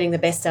used to getting the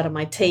best out of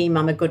my team,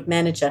 I'm a good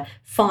manager,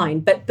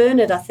 fine. But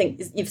Bernard, I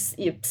think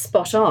you're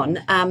spot on.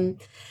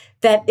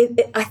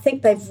 I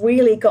think they've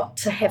really got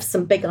to have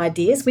some big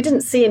ideas. We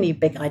didn't see any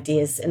big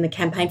ideas in the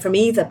campaign from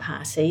either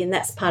party, and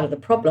that's part of the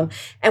problem.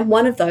 And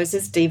one of those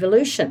is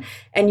devolution.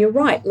 And you're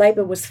right,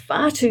 Labour was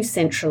far too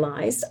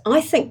centralised. I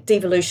think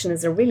devolution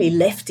is a really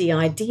lefty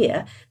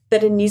idea,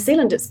 but in New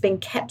Zealand it's been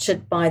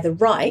captured by the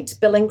right.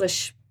 Bill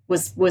English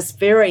was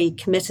very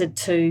committed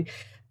to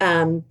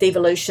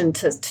devolution,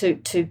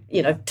 to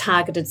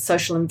targeted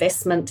social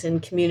investment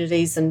in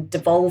communities and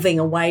devolving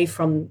away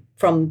from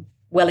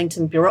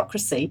Wellington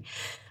bureaucracy.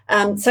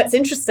 So it's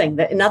interesting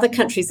that in other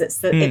countries it's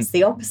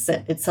the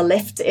opposite. It's a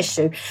left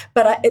issue.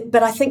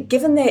 But I think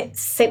given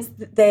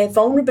their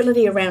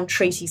vulnerability around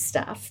treaty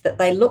stuff, that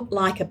they look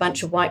like a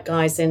bunch of white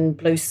guys in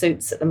blue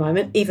suits at the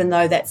moment, even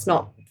though that's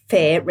not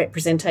fair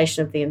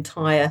representation of the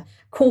entire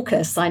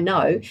caucus, I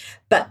know.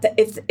 But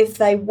if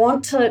they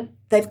want to,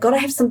 they've got to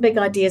have some big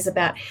ideas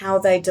about how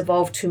they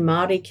devolve to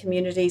Māori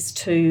communities,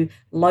 to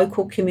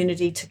local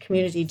community, to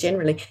community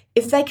generally.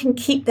 If they can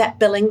keep that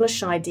Bill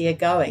English idea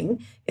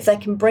going, if they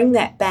can bring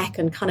that back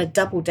and kind of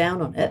double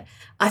down on it,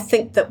 I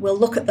think that we'll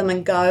look at them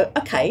and go,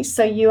 okay,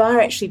 so you are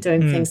actually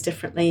doing things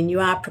differently and you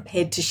are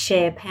prepared to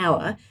share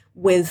power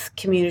with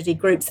community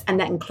groups, and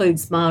that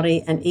includes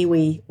Māori and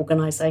iwi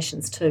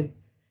organisations too.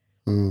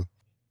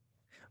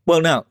 Well, Well,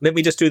 now, let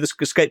me just do the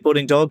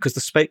skateboarding dog, because the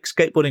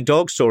skateboarding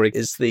dog story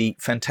is the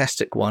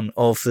fantastic one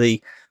of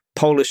the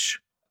Polish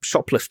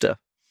shoplifter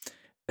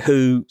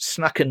who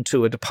snuck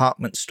into a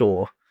department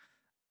store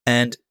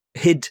and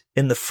hid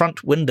in the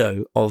front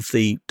window of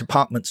the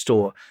department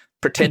store,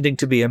 pretending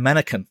to be a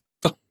mannequin.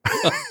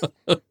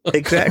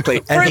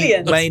 Exactly.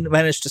 Brilliant. And he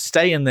managed to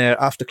stay in there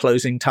after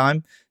closing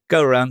time,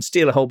 go around,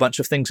 steal a whole bunch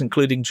of things,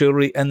 including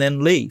jewelry, and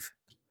then leave.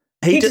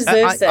 He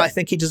deserves it. I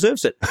think he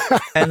deserves it.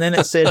 And then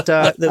it said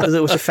there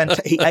was a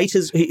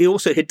he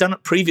also had done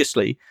it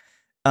previously,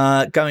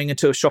 going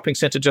into a shopping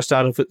centre just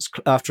after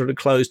it had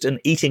closed and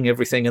eating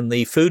everything in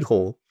the food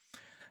hall.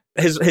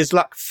 His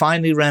luck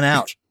finally ran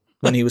out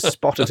when he was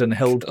spotted and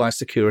held by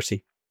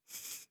security.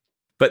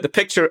 But the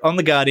picture on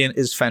The Guardian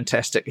is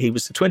fantastic. He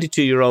was a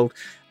 22-year-old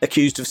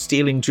accused of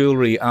stealing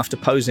jewellery after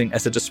posing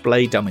as a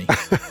display dummy.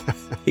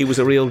 He was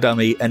a real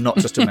dummy and not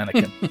just a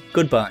mannequin.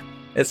 Goodbye.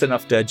 It's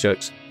enough dad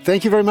jokes.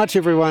 Thank you very much,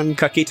 everyone.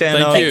 Ka kite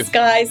anō. Thank you. Thanks,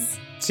 guys.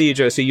 See you,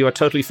 Josie. You are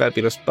totally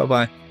fabulous.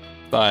 Bye-bye.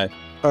 Bye.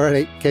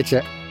 Alrighty, catch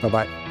ya.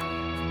 Bye-bye.